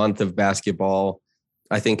last month of basketball,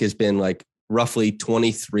 I think, has been roughly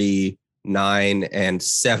 23, 9, and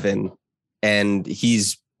 7. And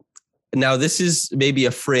now, this is maybe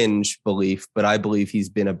a fringe belief, but I believe he's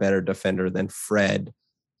been a better defender than Fred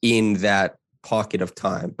in that pocket of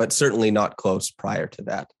time, but certainly not close prior to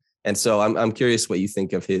that. And so I'm curious what you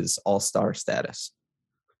think of his all-star status.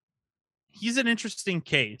 He's an interesting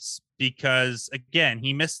case because, again,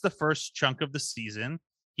 he missed the first chunk of the season.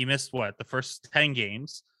 He missed the first 10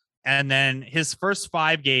 games. And then his first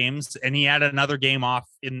 5 games, and he had another game off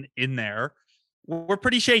in there, were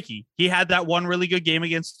pretty shaky. He had that one really good game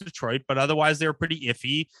against Detroit, but otherwise they were pretty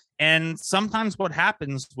iffy. And sometimes what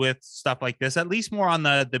happens with stuff like this, at least more on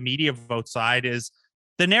the media vote side, is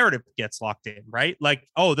the narrative gets locked in, right?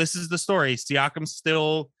 Oh, this is the story. Siakam's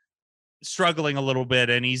still struggling a little bit.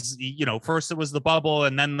 And he's, first it was the bubble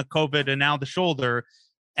and then the COVID and now the shoulder.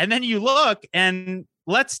 And then you look and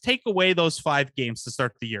let's take away those 5 games to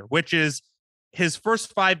start the year, which is his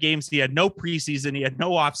first 5 games. He had no preseason. He had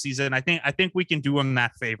no offseason. I think we can do him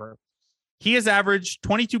that favor. He has averaged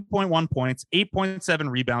 22.1 points, 8.7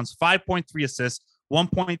 rebounds, 5.3 assists,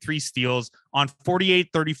 1.3 steals on 48,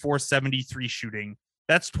 34, 73 shooting.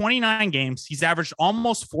 That's 29 games. He's averaged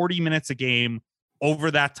almost 40 minutes a game over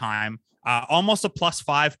that time, almost a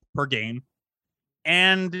 +5 per game.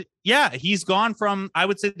 And yeah, he's gone from, I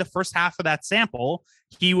would say, the first half of that sample,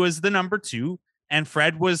 he was the number 2. And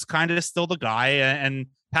Fred was kind of still the guy, and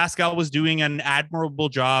Pascal was doing an admirable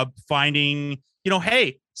job finding,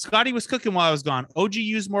 hey, Scotty was cooking while I was gone. OG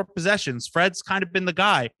used more possessions. Fred's kind of been the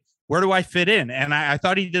guy. Where do I fit in? And I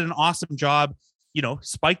thought he did an awesome job,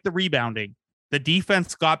 spiked the rebounding. The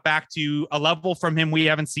defense got back to a level from him we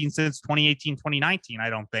haven't seen since 2018, 2019, I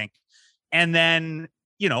don't think. And then,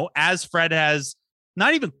 as Fred has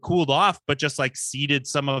not even cooled off, but just ceded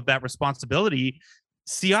some of that responsibility,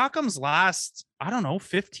 Siakam's last,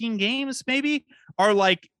 15 games maybe are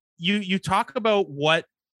you talk about what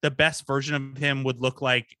the best version of him would look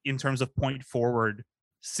like in terms of point forward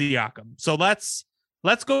Siakam. So let's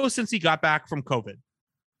go since he got back from COVID.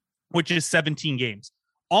 which is 17 games,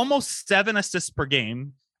 almost 7 assists per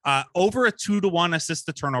game, over a 2-to-1 assist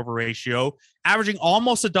to turnover ratio, averaging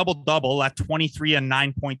almost a double-double at 23 and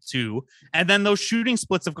 9.2. And then those shooting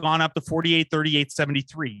splits have gone up to 48, 38,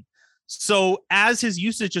 73. So as his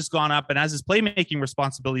usage has gone up and as his playmaking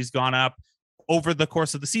responsibilities gone up over the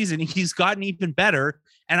course of the season, he's gotten even better.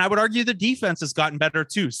 And I would argue the defense has gotten better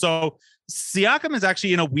too. So Siakam is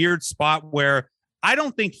actually in a weird spot where I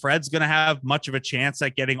don't think Fred's going to have much of a chance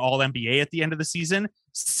at getting all NBA at the end of the season.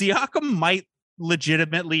 Siakam might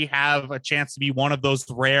legitimately have a chance to be one of those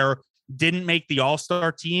rare, didn't make the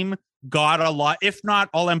All-Star team, got a lot, if not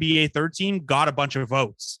all NBA third team, got a bunch of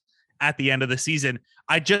votes at the end of the season.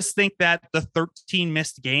 I just think that the 13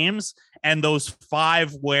 missed games and those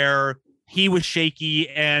 5 where he was shaky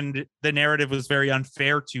and the narrative was very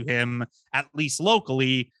unfair to him, at least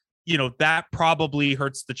locally, that probably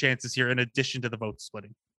hurts the chances here in addition to the vote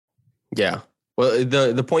splitting. Yeah. Well,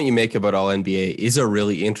 the point you make about all NBA is a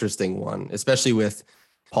really interesting one, especially with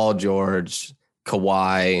Paul George,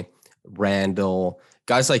 Kawhi, Randall,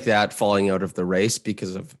 guys like that falling out of the race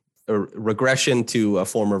because of a regression to a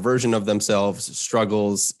former version of themselves,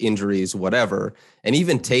 struggles, injuries, whatever. And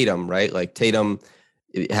even Tatum, right? Like Tatum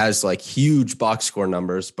has like huge box score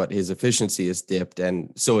numbers, but his efficiency is dipped.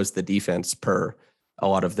 And so is the defense per a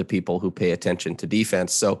lot of the people who pay attention to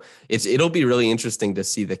defense. So it'll be really interesting to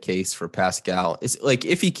see the case for Pascal. It's like,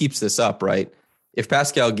 if he keeps this up, right? If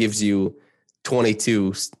Pascal gives you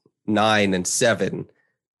 22, 9 and 7,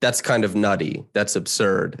 that's kind of nutty. That's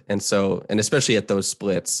absurd. And especially at those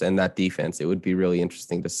splits and that defense, it would be really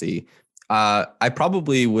interesting to see. I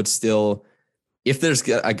probably would still, if there's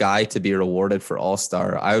a guy to be rewarded for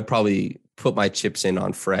All-Star, I would probably put my chips in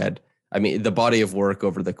on Fred. I mean, the body of work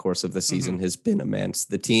over the course of the season has been immense.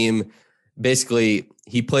 The team, basically,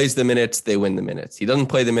 he plays the minutes, they win the minutes. He doesn't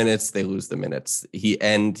play the minutes, they lose the minutes. He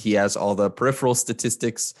has all the peripheral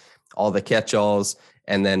statistics, all the catch-alls,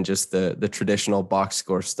 and then just the traditional box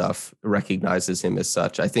score stuff recognizes him as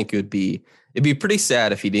such. I think it'd be pretty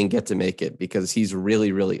sad if he didn't get to make it, because he's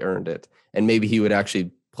really, really earned it. And maybe he would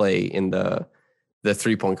actually play in the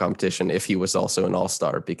 3-point competition if he was also an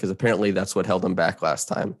All-Star, because apparently that's what held him back last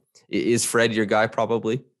time. Is Fred your guy?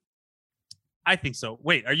 Probably. I think so.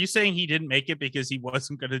 Wait, are you saying he didn't make it because he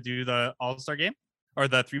wasn't going to do the All-Star game or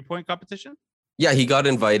the 3-point competition? Yeah, he got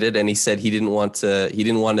invited and he said he didn't want to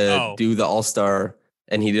do the All-Star,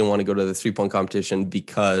 and he didn't want to go to the 3-point competition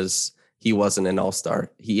because he wasn't an All-Star.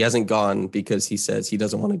 He hasn't gone because he says he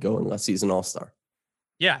doesn't want to go unless he's an All-Star.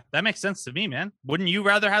 Yeah, that makes sense to me, man. Wouldn't you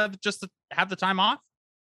rather have the time off?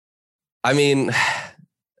 I mean,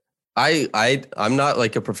 I'm not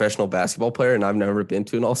like a professional basketball player, and I've never been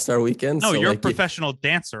to an All-Star weekend. No, so you're a professional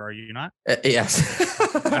dancer, are you not? Yes.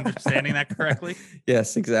 Understanding that correctly?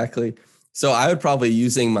 Yes, exactly. So I would probably,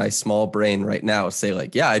 using my small brain right now, say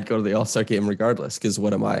like, yeah, I'd go to the All-Star game regardless, because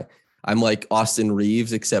what am I? I'm like Austin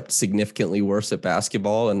Reeves, except significantly worse at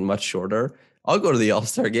basketball and much shorter. I'll go to the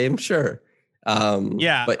All-Star game, sure.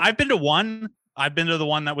 But I've been to one. I've been to the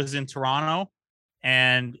one that was in Toronto,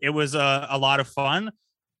 and it was a lot of fun.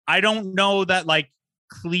 I don't know that like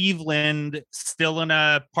Cleveland still in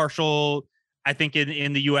a partial, I think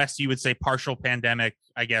in the US you would say partial pandemic,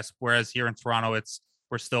 I guess. Whereas here in Toronto,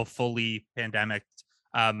 we're still fully pandemic.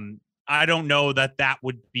 I don't know that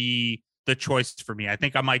would be the choice for me. I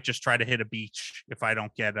think I might just try to hit a beach if I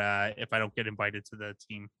don't get invited to the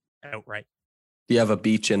team outright. Do you have a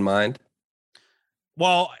beach in mind?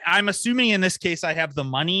 Well, I'm assuming in this case I have the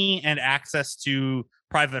money and access to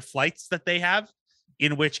private flights that they have.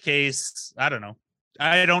 In which case, I don't know.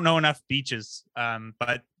 I don't know enough beaches,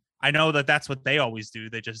 but I know that that's what they always do.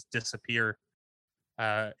 They just disappear.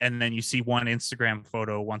 And then you see one Instagram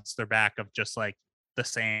photo once they're back of just like the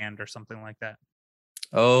sand or something like that.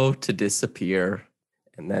 Oh, to disappear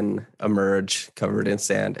and then emerge covered in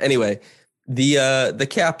sand. Anyway, the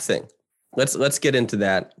cap thing. Let's get into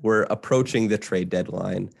that. We're approaching the trade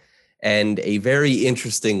deadline, and a very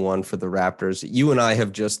interesting one for the Raptors. You and I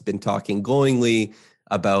have just been talking glowingly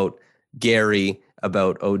about Gary,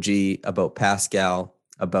 about OG, about Pascal,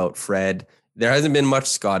 about Fred. There hasn't been much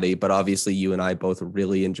Scotty, but obviously you and I both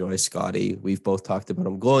really enjoy Scotty. We've both talked about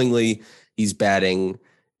him glowingly. He's batting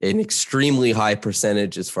an extremely high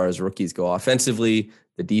percentage as far as rookies go offensively.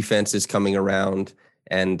 The defense is coming around,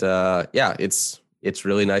 and it's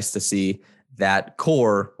really nice to see that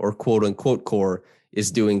core, or quote unquote core,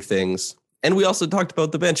 is doing things. And we also talked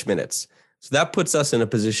about the bench minutes. So that puts us in a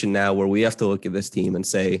position now where we have to look at this team and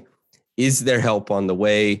say, is there help on the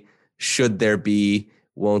way? Should there be?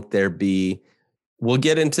 Won't there be? We'll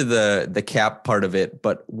get into the cap part of it,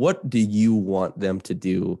 but what do you want them to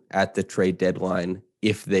do at the trade deadline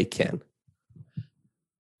if they can?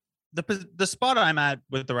 The spot I'm at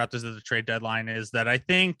with the Raptors at the trade deadline is that I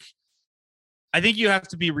think you have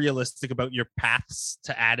to be realistic about your paths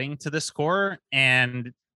to adding to this core,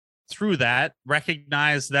 and through that,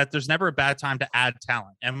 recognize that there's never a bad time to add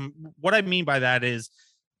talent. And what I mean by that is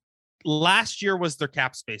last year was their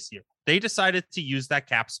cap space year. They decided to use that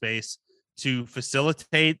cap space to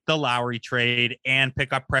facilitate the Lowry trade and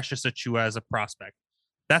pick up Precious Achiuwa as a prospect.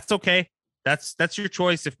 That's okay. That's your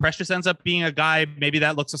choice. If Precious ends up being a guy, maybe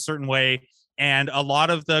that looks a certain way. And a lot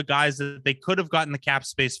of the guys that they could have gotten the cap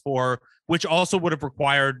space for, which also would have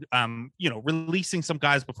required, releasing some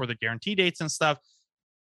guys before the guarantee dates and stuff.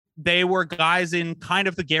 They were guys in kind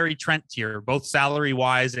of the Gary Trent tier, both salary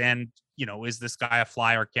wise and, is this guy a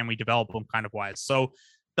flyer? Can we develop him kind of wise? So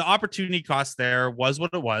the opportunity cost there was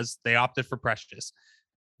what it was. They opted for Precious.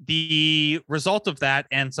 The result of that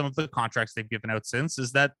and some of the contracts they've given out since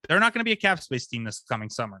is that they're not going to be a cap space team this coming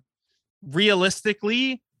summer.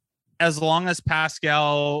 Realistically, as long as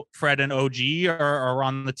Pascal, Fred, and OG are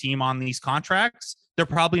on the team on these contracts, they're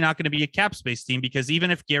probably not going to be a cap space team, because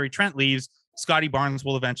even if Gary Trent leaves, Scotty Barnes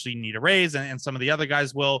will eventually need a raise, and some of the other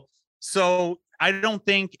guys will. So I don't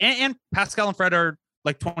think, and Pascal and Fred are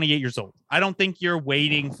like 28 years old. I don't think you're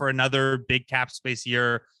waiting for another big cap space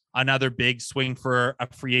year, another big swing for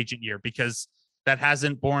a free agent year, because that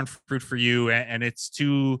hasn't borne fruit for you, and it's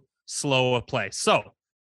too slow a play. So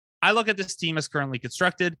I look at this team as currently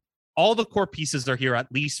constructed. All the core pieces are here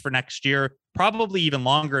at least for next year, probably even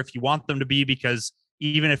longer if you want them to be, because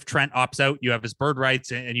even if Trent opts out, you have his bird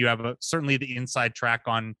rights, and you have certainly the inside track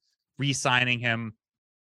on re-signing him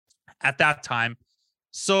at that time.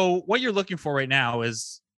 So what you're looking for right now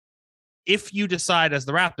is, if you decide as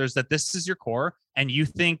the Raptors that this is your core and you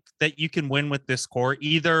think that you can win with this core,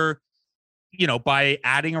 either, by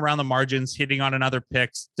adding around the margins, hitting on another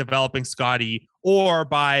picks, developing Scotty, or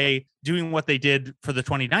by doing what they did for the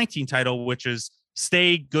 2019 title, which is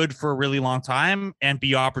stay good for a really long time and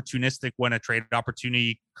be opportunistic when a trade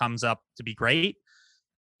opportunity comes up to be great.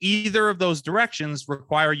 Either of those directions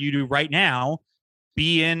require you to right now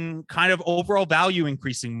be in kind of overall value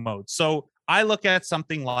increasing mode. So I look at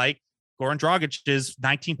something like Goran Dragic's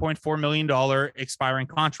 $19.4 million expiring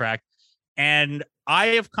contract. And I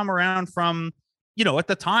have come around from, at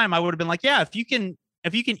the time I would have been like, yeah, if you can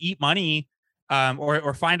eat money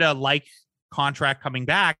or find a contract coming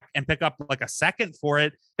back and pick up like a second for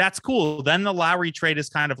it, that's cool. Then the Lowry trade is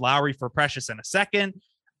kind of Lowry for Precious in a second.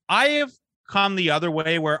 I have come the other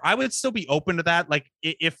way where I would still be open to that. Like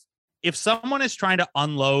if someone is trying to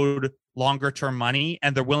unload longer term money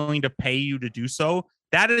and they're willing to pay you to do so,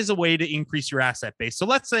 that is a way to increase your asset base. So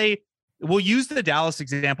let's say we'll use the Dallas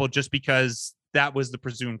example just because that was the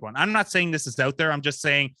presumed one. I'm not saying this is out there. I'm just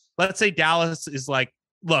saying, let's say Dallas is like,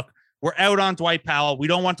 look, we're out on Dwight Powell. We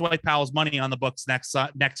don't want Dwight Powell's money on the books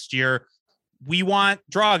next year. We want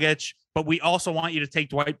Dragic, but we also want you to take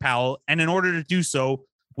Dwight Powell. And in order to do so,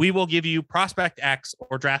 we will give you prospect X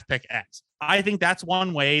or draft pick X. I think that's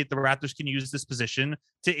one way the Raptors can use this position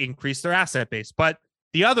to increase their asset base. But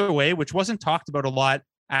the other way, which wasn't talked about a lot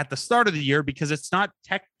at the start of the year, because it's not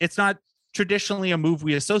traditionally a move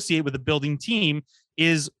we associate with a building team,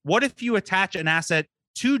 is what if you attach an asset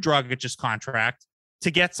to Dragic's contract to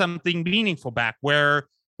get something meaningful back, where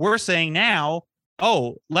we're saying now,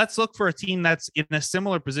 oh, let's look for a team that's in a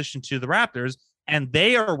similar position to the Raptors, and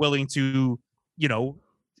they are willing to,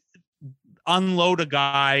 unload a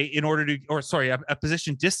guy in order to, a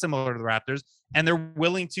position dissimilar to the Raptors, and they're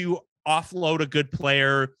willing to offload a good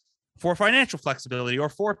player for financial flexibility or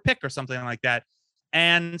for a pick or something like that.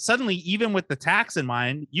 And suddenly, even with the tax in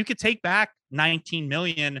mind, you could take back $19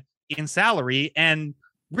 million in salary, and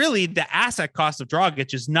really the asset cost of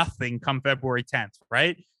Dragic is nothing come February 10th,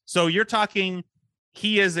 right? So you're talking,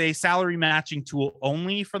 he is a salary matching tool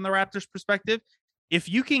only from the Raptors perspective. If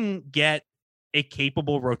you can get a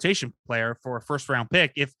capable rotation player for a first round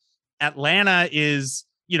pick, if Atlanta is,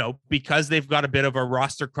 because they've got a bit of a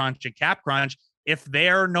roster crunch and cap crunch, if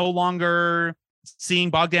they're no longer seeing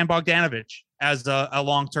Bogdan Bogdanovic as a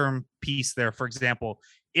long-term piece there, for example,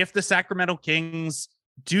 if the Sacramento Kings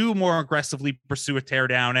do more aggressively pursue a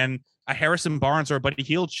teardown and a Harrison Barnes or a Buddy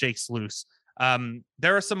Hield shakes loose,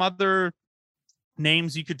 there are some other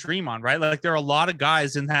names you could dream on, right? Like there are a lot of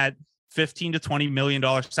guys in that $15 to $20 million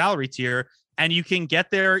salary tier, and you can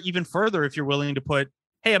get there even further if you're willing to put,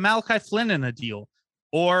 hey, a Malachi Flynn in a deal,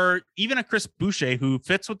 or even a Chris Boucher, who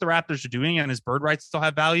fits what the Raptors are doing, and his bird rights still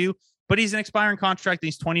have value, but he's an expiring contract and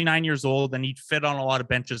he's 29 years old and he'd fit on a lot of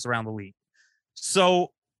benches around the league.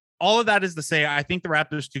 So all of that is to say, I think the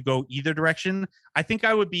Raptors could go either direction. I think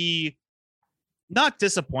I would be not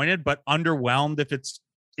disappointed, but underwhelmed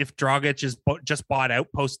if Dragic is just bought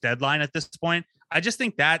out post deadline at this point. I just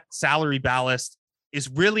think that salary ballast is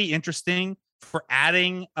really interesting for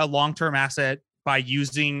adding a long-term asset by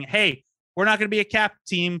using, hey, we're not going to be a cap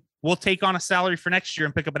team. We'll take on a salary for next year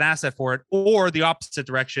and pick up an asset for it. Or the opposite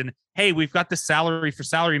direction. Hey, we've got this salary for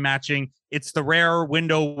salary matching. It's the rare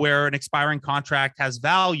window where an expiring contract has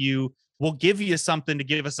value. We'll give you something to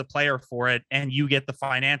give us a player for it, and you get the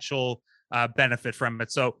financial benefit from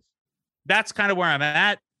it. So that's kind of where I'm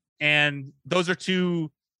at. And those are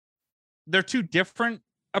they're two different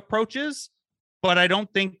approaches, but I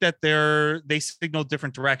don't think that they signal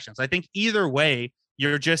different directions. I think either way,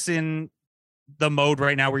 you're just in the mode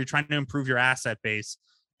right now where you're trying to improve your asset base.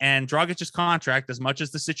 And Dragic's contract, as much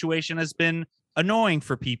as the situation has been annoying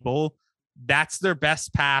for people, that's their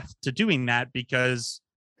best path to doing that, because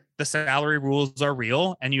the salary rules are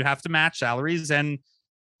real and you have to match salaries. And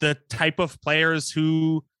the type of players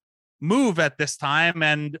who move at this time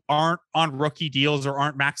and aren't on rookie deals or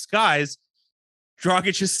aren't max guys,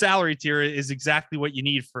 Dragic's salary tier is exactly what you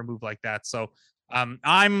need for a move like that. So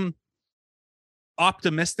I'm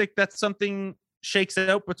optimistic that something shakes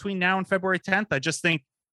out between now and February 10th. I just think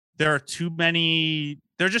there are too many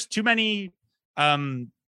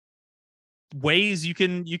ways you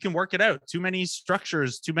can work it out, too many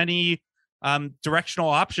structures, too many directional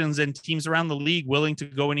options, and teams around the league willing to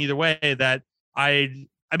go in either way. That I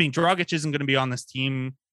mean, Dragic isn't going to be on this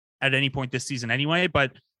team at any point this season anyway,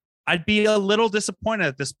 but I'd be a little disappointed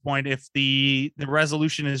at this point if the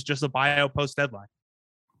resolution is just a buyout post deadline.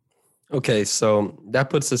 Okay, so that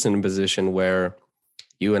puts us in a position where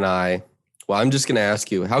you and I'm just going to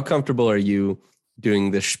ask you, how comfortable are you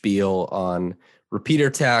doing the spiel on repeater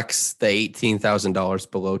tax, the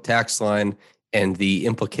 $18,000 below tax line, and the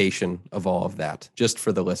implication of all of that, just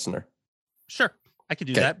for the listener? Sure, I could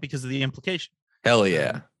do that because of the implication. Hell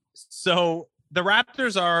yeah. So the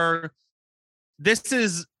Raptors are, this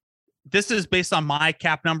is based on my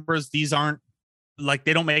cap numbers. These aren't, like,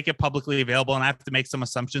 they don't make it publicly available, and I have to make some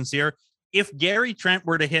assumptions here. If Gary Trent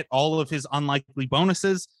were to hit all of his unlikely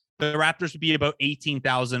bonuses, the Raptors would be about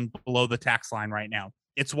 18,000 below the tax line right now.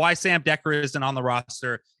 It's why Sam Decker isn't on the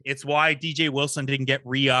roster. It's why DJ Wilson didn't get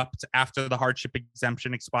re-upped after the hardship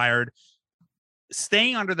exemption expired.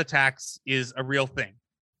 Staying under the tax is a real thing.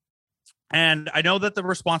 And I know that the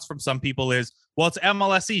response from some people is, well, it's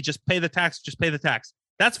MLSE, just pay the tax, just pay the tax.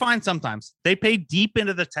 That's fine sometimes. They pay deep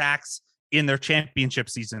into the tax in their championship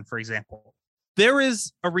season, for example. There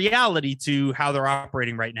is a reality to how they're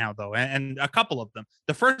operating right now, though, and a couple of them.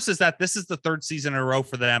 The first is that this is the third season in a row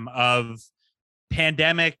for them of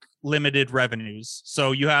pandemic limited revenues.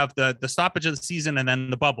 So you have the stoppage of the season and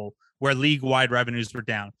then the bubble where league-wide revenues were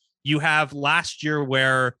down. You have last year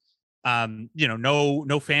where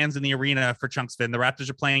no fans in the arena for chunks of it. The Raptors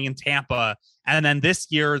are playing in Tampa. And then this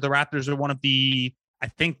year, the Raptors are one of the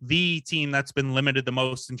team that's been limited the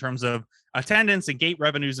most in terms of attendance and gate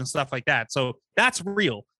revenues and stuff like that. So that's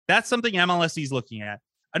real. That's something MLSE is looking at.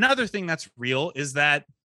 Another thing that's real is that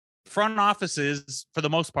front offices, for the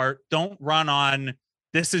most part, don't run on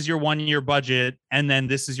this is your 1 year budget, and then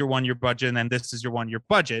this is your 1 year budget, and then this is your 1 year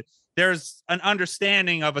budget. There's an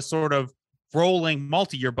understanding of a sort of rolling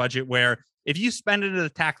multi-year budget where if you spend into the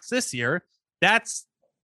tax this year, that's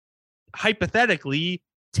hypothetically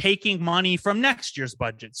taking money from next year's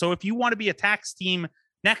budget. So if you want to be a tax team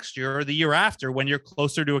next year or the year after, when you're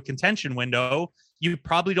closer to a contention window, you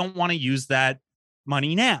probably don't want to use that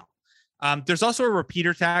money now. There's also a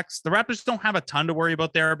repeater tax. The Raptors don't have a ton to worry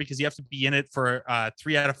about there because you have to be in it for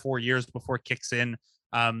 3 out of 4 years before it kicks in.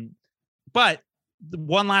 But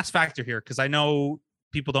one last factor here, because I know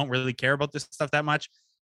people don't really care about this stuff that much.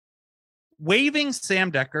 Waiving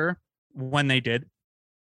Sam Decker when they did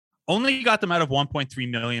only got them out of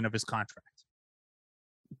 $1.3 million of his contract.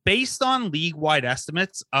 Based on league-wide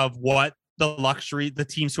estimates of what the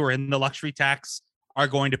teams who are in the luxury tax are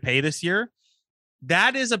going to pay this year,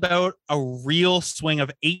 that is about a real swing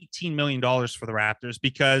of $18 million for the Raptors,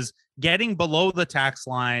 because getting below the tax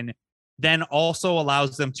line then also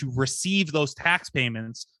allows them to receive those tax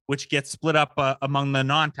payments, which get split up among the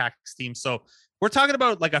non-tax teams. So we're talking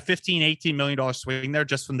about like a $18 million swing there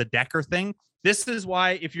just from the Decker thing. This is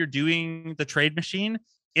why if you're doing the trade machine,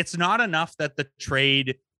 it's not enough that the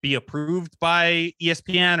trade be approved by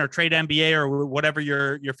ESPN or Trade NBA or whatever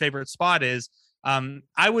your favorite spot is.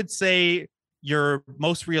 I would say your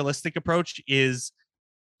most realistic approach is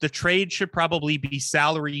the trade should probably be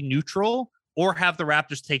salary neutral or have the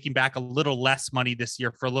Raptors taking back a little less money this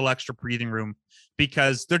year for a little extra breathing room,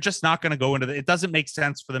 because they're just not going to go into it doesn't make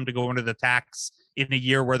sense for them to go into the tax in a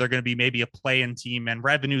year where they're going to be maybe a play-in team and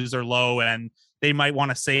revenues are low, and they might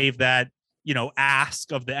want to save that,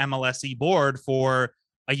 ask of the MLSE board for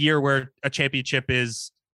a year where a championship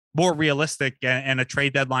is more realistic, and a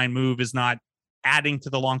trade deadline move is not adding to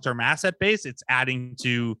the long-term asset base. It's adding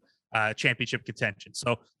to championship contention.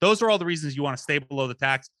 So those are all the reasons you want to stay below the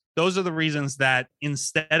tax. Those are the reasons that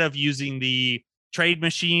instead of using the trade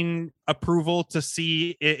machine approval to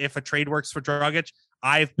see if a trade works for Dragic,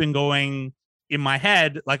 I've been going in my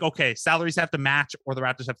head like, okay, salaries have to match or the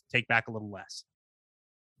Raptors have to take back a little less.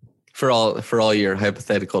 For all your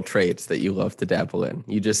hypothetical trades that you love to dabble in,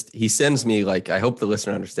 he sends me, like, I hope the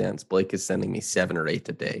listener understands, Blake is sending me 7 or 8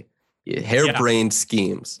 a day. Harebrained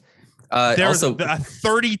schemes. There's also a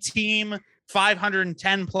 30 team,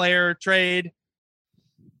 510 player trade.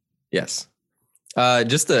 Yes.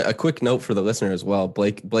 Just a quick note for the listener as well.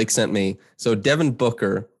 Blake sent me. So Devin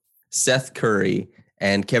Booker, Seth Curry,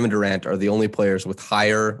 and Kevin Durant are the only players with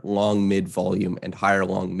higher long mid volume and higher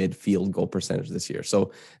long mid field goal percentage this year.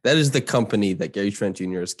 So that is the company that Gary Trent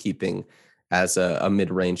Jr. is keeping as a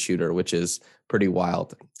mid-range shooter, which is pretty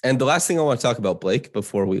wild. And the last thing I want to talk about, Blake,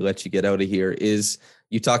 before we let you get out of here, is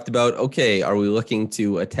you talked about, okay, are we looking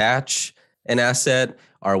to attach an asset?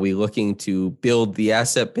 Are we looking to build the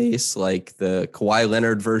asset base? Like the Kawhi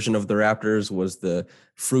Leonard version of the Raptors was the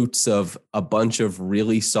fruits of a bunch of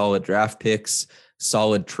really solid draft picks,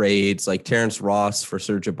 solid trades, like Terrence Ross for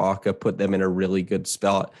Serge Ibaka put them in a really good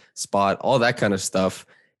spot, all that kind of stuff.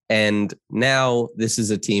 And now this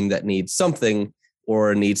is a team that needs something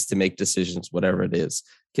or needs to make decisions, whatever it is.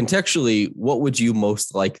 Contextually, what would you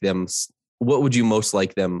most like them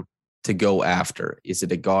to go after? Is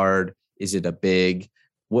it a guard? Is it a big?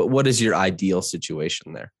 What is your ideal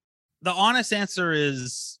situation there? The honest answer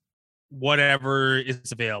is whatever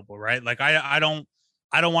is available, right? Like I don't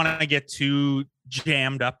want to get too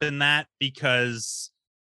jammed up in that, because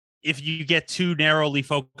if you get too narrowly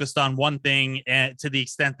focused on one thing, and to the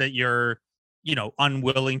extent that you're,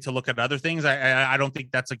 unwilling to look at other things, I don't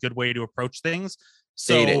think that's a good way to approach things.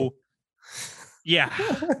 So Dating.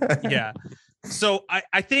 Yeah. So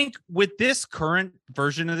I think with this current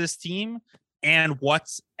version of this team and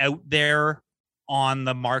what's out there on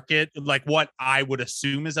the market, like what I would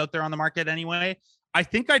assume is out there on the market anyway, I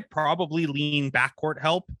think I'd probably lean backcourt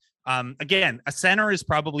help. Again, a center is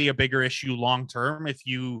probably a bigger issue long-term. If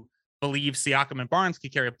you believe Siakam and Barnes can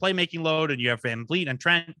carry a playmaking load and you have Van Vliet and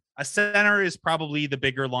Trent, a center is probably the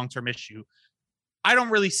bigger long-term issue. I don't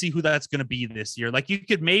really see who that's going to be this year. Like you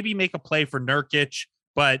could maybe make a play for Nurkic,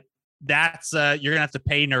 but that's you're going to have to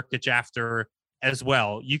pay Nurkic after as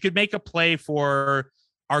well. You could make a play for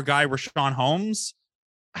our guy, Rashawn Holmes.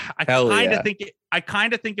 I kind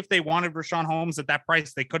of think if they wanted Rashawn Holmes at that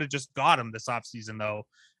price, they could have just got him this offseason though.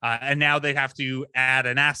 And now they have to add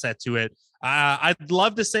an asset to it. I'd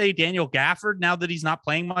love to say Daniel Gafford now that he's not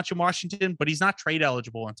playing much in Washington, but he's not trade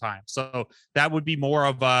eligible in time. So that would be more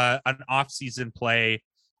of an offseason play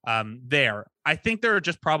there. I think there are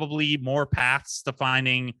just probably more paths to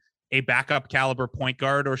finding a backup caliber point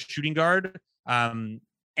guard or shooting guard.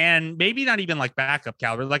 And maybe not even like backup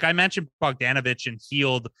caliber. Like I mentioned Bogdanovich and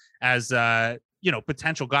Hield as,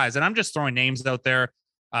 potential guys. And I'm just throwing names out there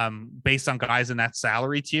based on guys in that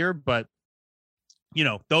salary tier. But,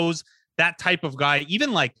 that type of guy,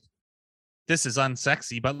 even like, this is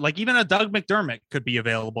unsexy, but like even a Doug McDermott could be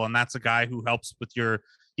available. And that's a guy who helps with your,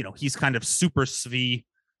 he's kind of super Svi.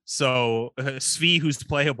 So Svi who's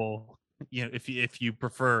playable, if you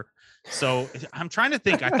prefer. So I'm trying to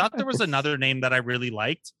think. I thought there was another name that I really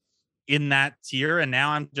liked in that tier, and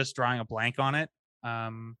now I'm just drawing a blank on it.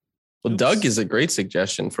 Well, Doug is a great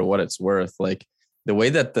suggestion for what it's worth. Like the way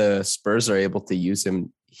that the Spurs are able to use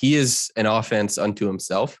him, he is an offense unto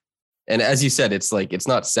himself. And as you said, it's like, it's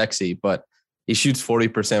not sexy, but he shoots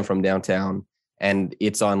 40% from downtown, and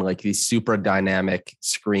it's on like these super dynamic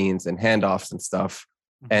screens and handoffs and stuff.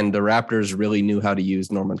 And the Raptors really knew how to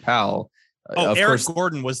use Norman Powell. Eric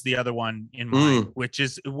Gordon was the other one in mind, which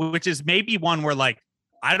is maybe one where like,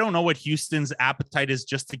 I don't know what Houston's appetite is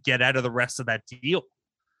just to get out of the rest of that deal.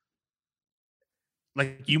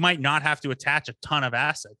 Like you might not have to attach a ton of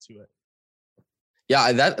asset to it.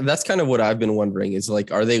 Yeah, that's kind of what I've been wondering is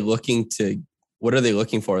like, what are they looking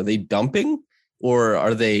for? Are they dumping, or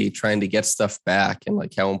are they trying to get stuff back? And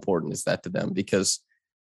like, how important is that to them? Because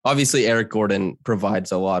obviously Eric Gordon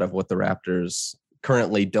provides a lot of what the Raptors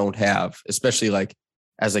currently don't have, especially like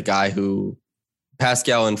as a guy who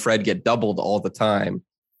Pascal and Fred get doubled all the time.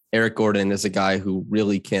 Eric Gordon is a guy who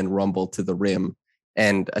really can rumble to the rim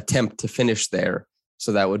and attempt to finish there.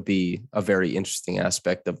 So that would be a very interesting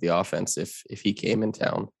aspect of the offense if he came in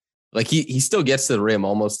town. Like he still gets to the rim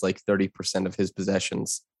almost like 30% of his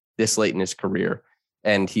possessions this late in his career.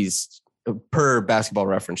 And he's, per Basketball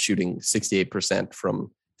Reference, shooting 68%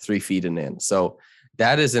 from 3 feet and in. So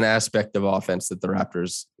that is an aspect of offense that the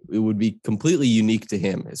Raptors, it would be completely unique to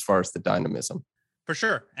him as far as the dynamism. For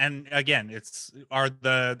sure. And again, are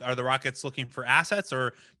the Rockets looking for assets,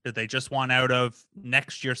 or did they just want out of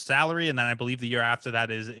next year's salary? And then I believe the year after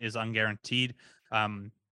that is unguaranteed.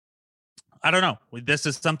 I don't know. This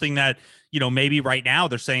is something that, maybe right now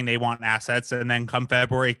they're saying they want assets, and then come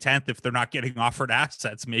February 10th, if they're not getting offered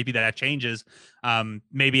assets, maybe that changes.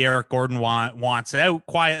 Maybe Eric Gordon wants out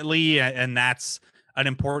quietly, and that's an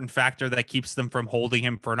important factor that keeps them from holding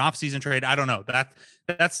him for an offseason trade. I don't know.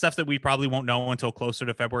 That's stuff that we probably won't know until closer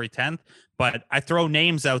to February 10th. But I throw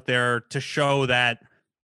names out there to show that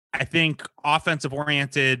I think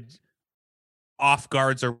offensive-oriented off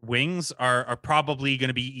guards or wings are probably going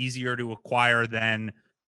to be easier to acquire than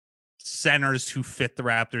centers who fit the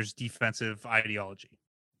Raptors' defensive ideology.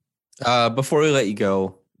 Before we let you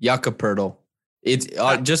go, Jakob Poeltl. It's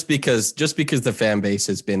just because the fan base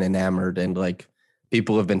has been enamored and like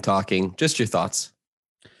people have been talking. Just your thoughts.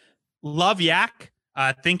 Love Yak.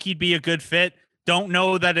 Think he'd be a good fit. Don't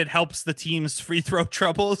know that it helps the team's free throw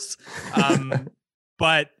troubles,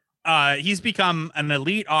 but he's become an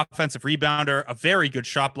elite offensive rebounder, a very good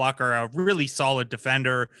shot blocker, a really solid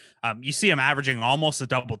defender. You see him averaging almost a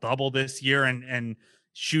double-double this year and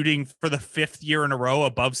shooting for the 5th year in a row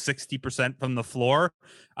above 60% from the floor.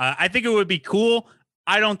 I think it would be cool.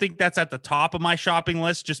 I don't think that's at the top of my shopping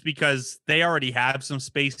list just because they already have some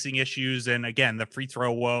spacing issues. And again, the free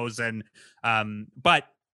throw woes but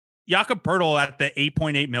Jakob Poeltl at the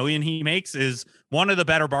 $8.8 million he makes is one of the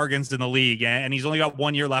better bargains in the league. And he's only got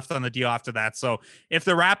 1 year left on the deal after that. So if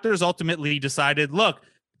the Raptors ultimately decided, look,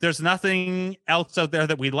 there's nothing else out there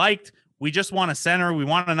that we liked, we just want a center, we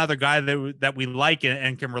want another guy that we like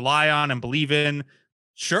and can rely on and believe in.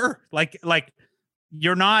 Sure. Like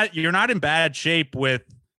you're not in bad shape with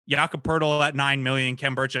Jakob Poeltl at $9 million,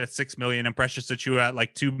 Kem Birch at $6 million, and Precious Achiuwa at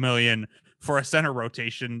like $2 million for a center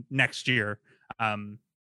rotation next year.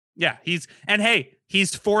 Yeah,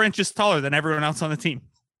 he's 4 inches taller than everyone else on the team.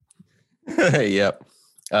 Yep.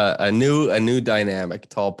 A new dynamic,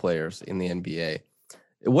 tall players in the NBA.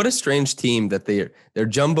 What a strange team that they're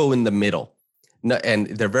jumbo in the middle. And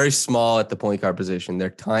they're very small at the point guard position. They're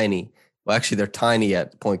tiny. Well, actually, they're tiny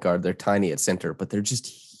at point guard. They're tiny at center, but they're just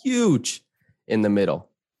huge in the middle.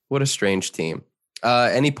 What a strange team.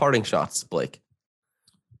 Any parting shots, Blake?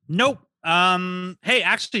 Nope. Hey,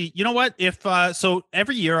 actually, you know what? If so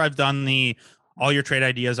every year I've done the all your trade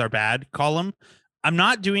ideas are bad column. I'm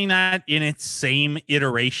not doing that in its same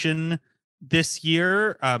iteration this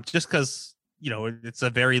year, just because, it's a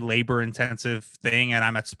very labor intensive thing. And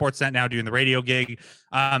I'm at Sportsnet now doing the radio gig.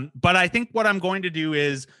 But I think what I'm going to do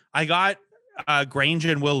is I got Grange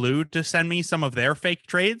and Will Liu to send me some of their fake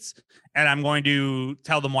trades, and I'm going to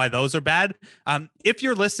tell them why those are bad. If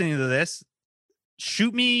you're listening to this,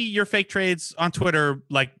 shoot me your fake trades on Twitter.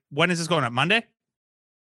 Like, when is this going up? Monday?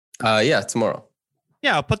 Yeah, tomorrow.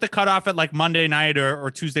 Yeah, I'll put the cutoff at like Monday night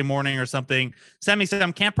or Tuesday morning or something. Send me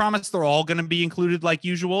some. Can't promise they're all going to be included like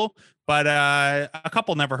usual, but a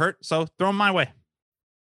couple never hurt. So throw them my way.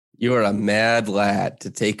 You are a mad lad to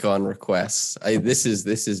take on requests. This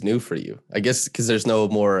is new for you, I guess, because there's no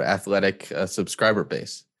more athletic subscriber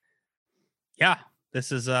base. Yeah,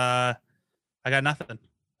 this is I got nothing.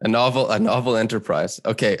 A novel enterprise.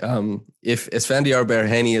 Okay. If Esfandiar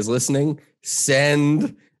Berhani is listening,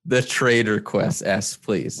 send the trade request,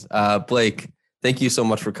 please. Blake, thank you so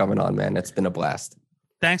much for coming on, man. It's been a blast.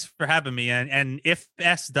 Thanks for having me. And if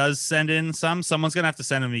S does send in someone's gonna have to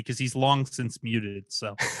send him me because he's long since muted.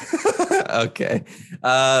 So okay.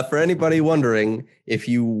 For anybody wondering, if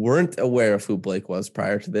you weren't aware of who Blake was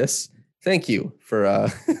prior to this, thank you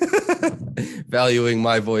for valuing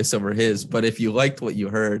my voice over his. But if you liked what you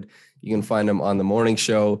heard, you can find him on the morning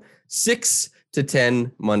show, 6 to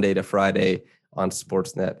 10, Monday to Friday on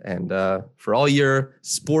Sportsnet. And for all your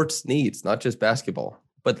sports needs, not just basketball,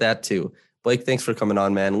 but that too. Blake, thanks for coming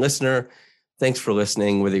on, man. Listener, thanks for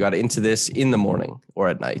listening, whether you got into this in the morning or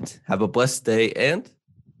at night. Have a blessed day and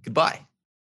goodbye.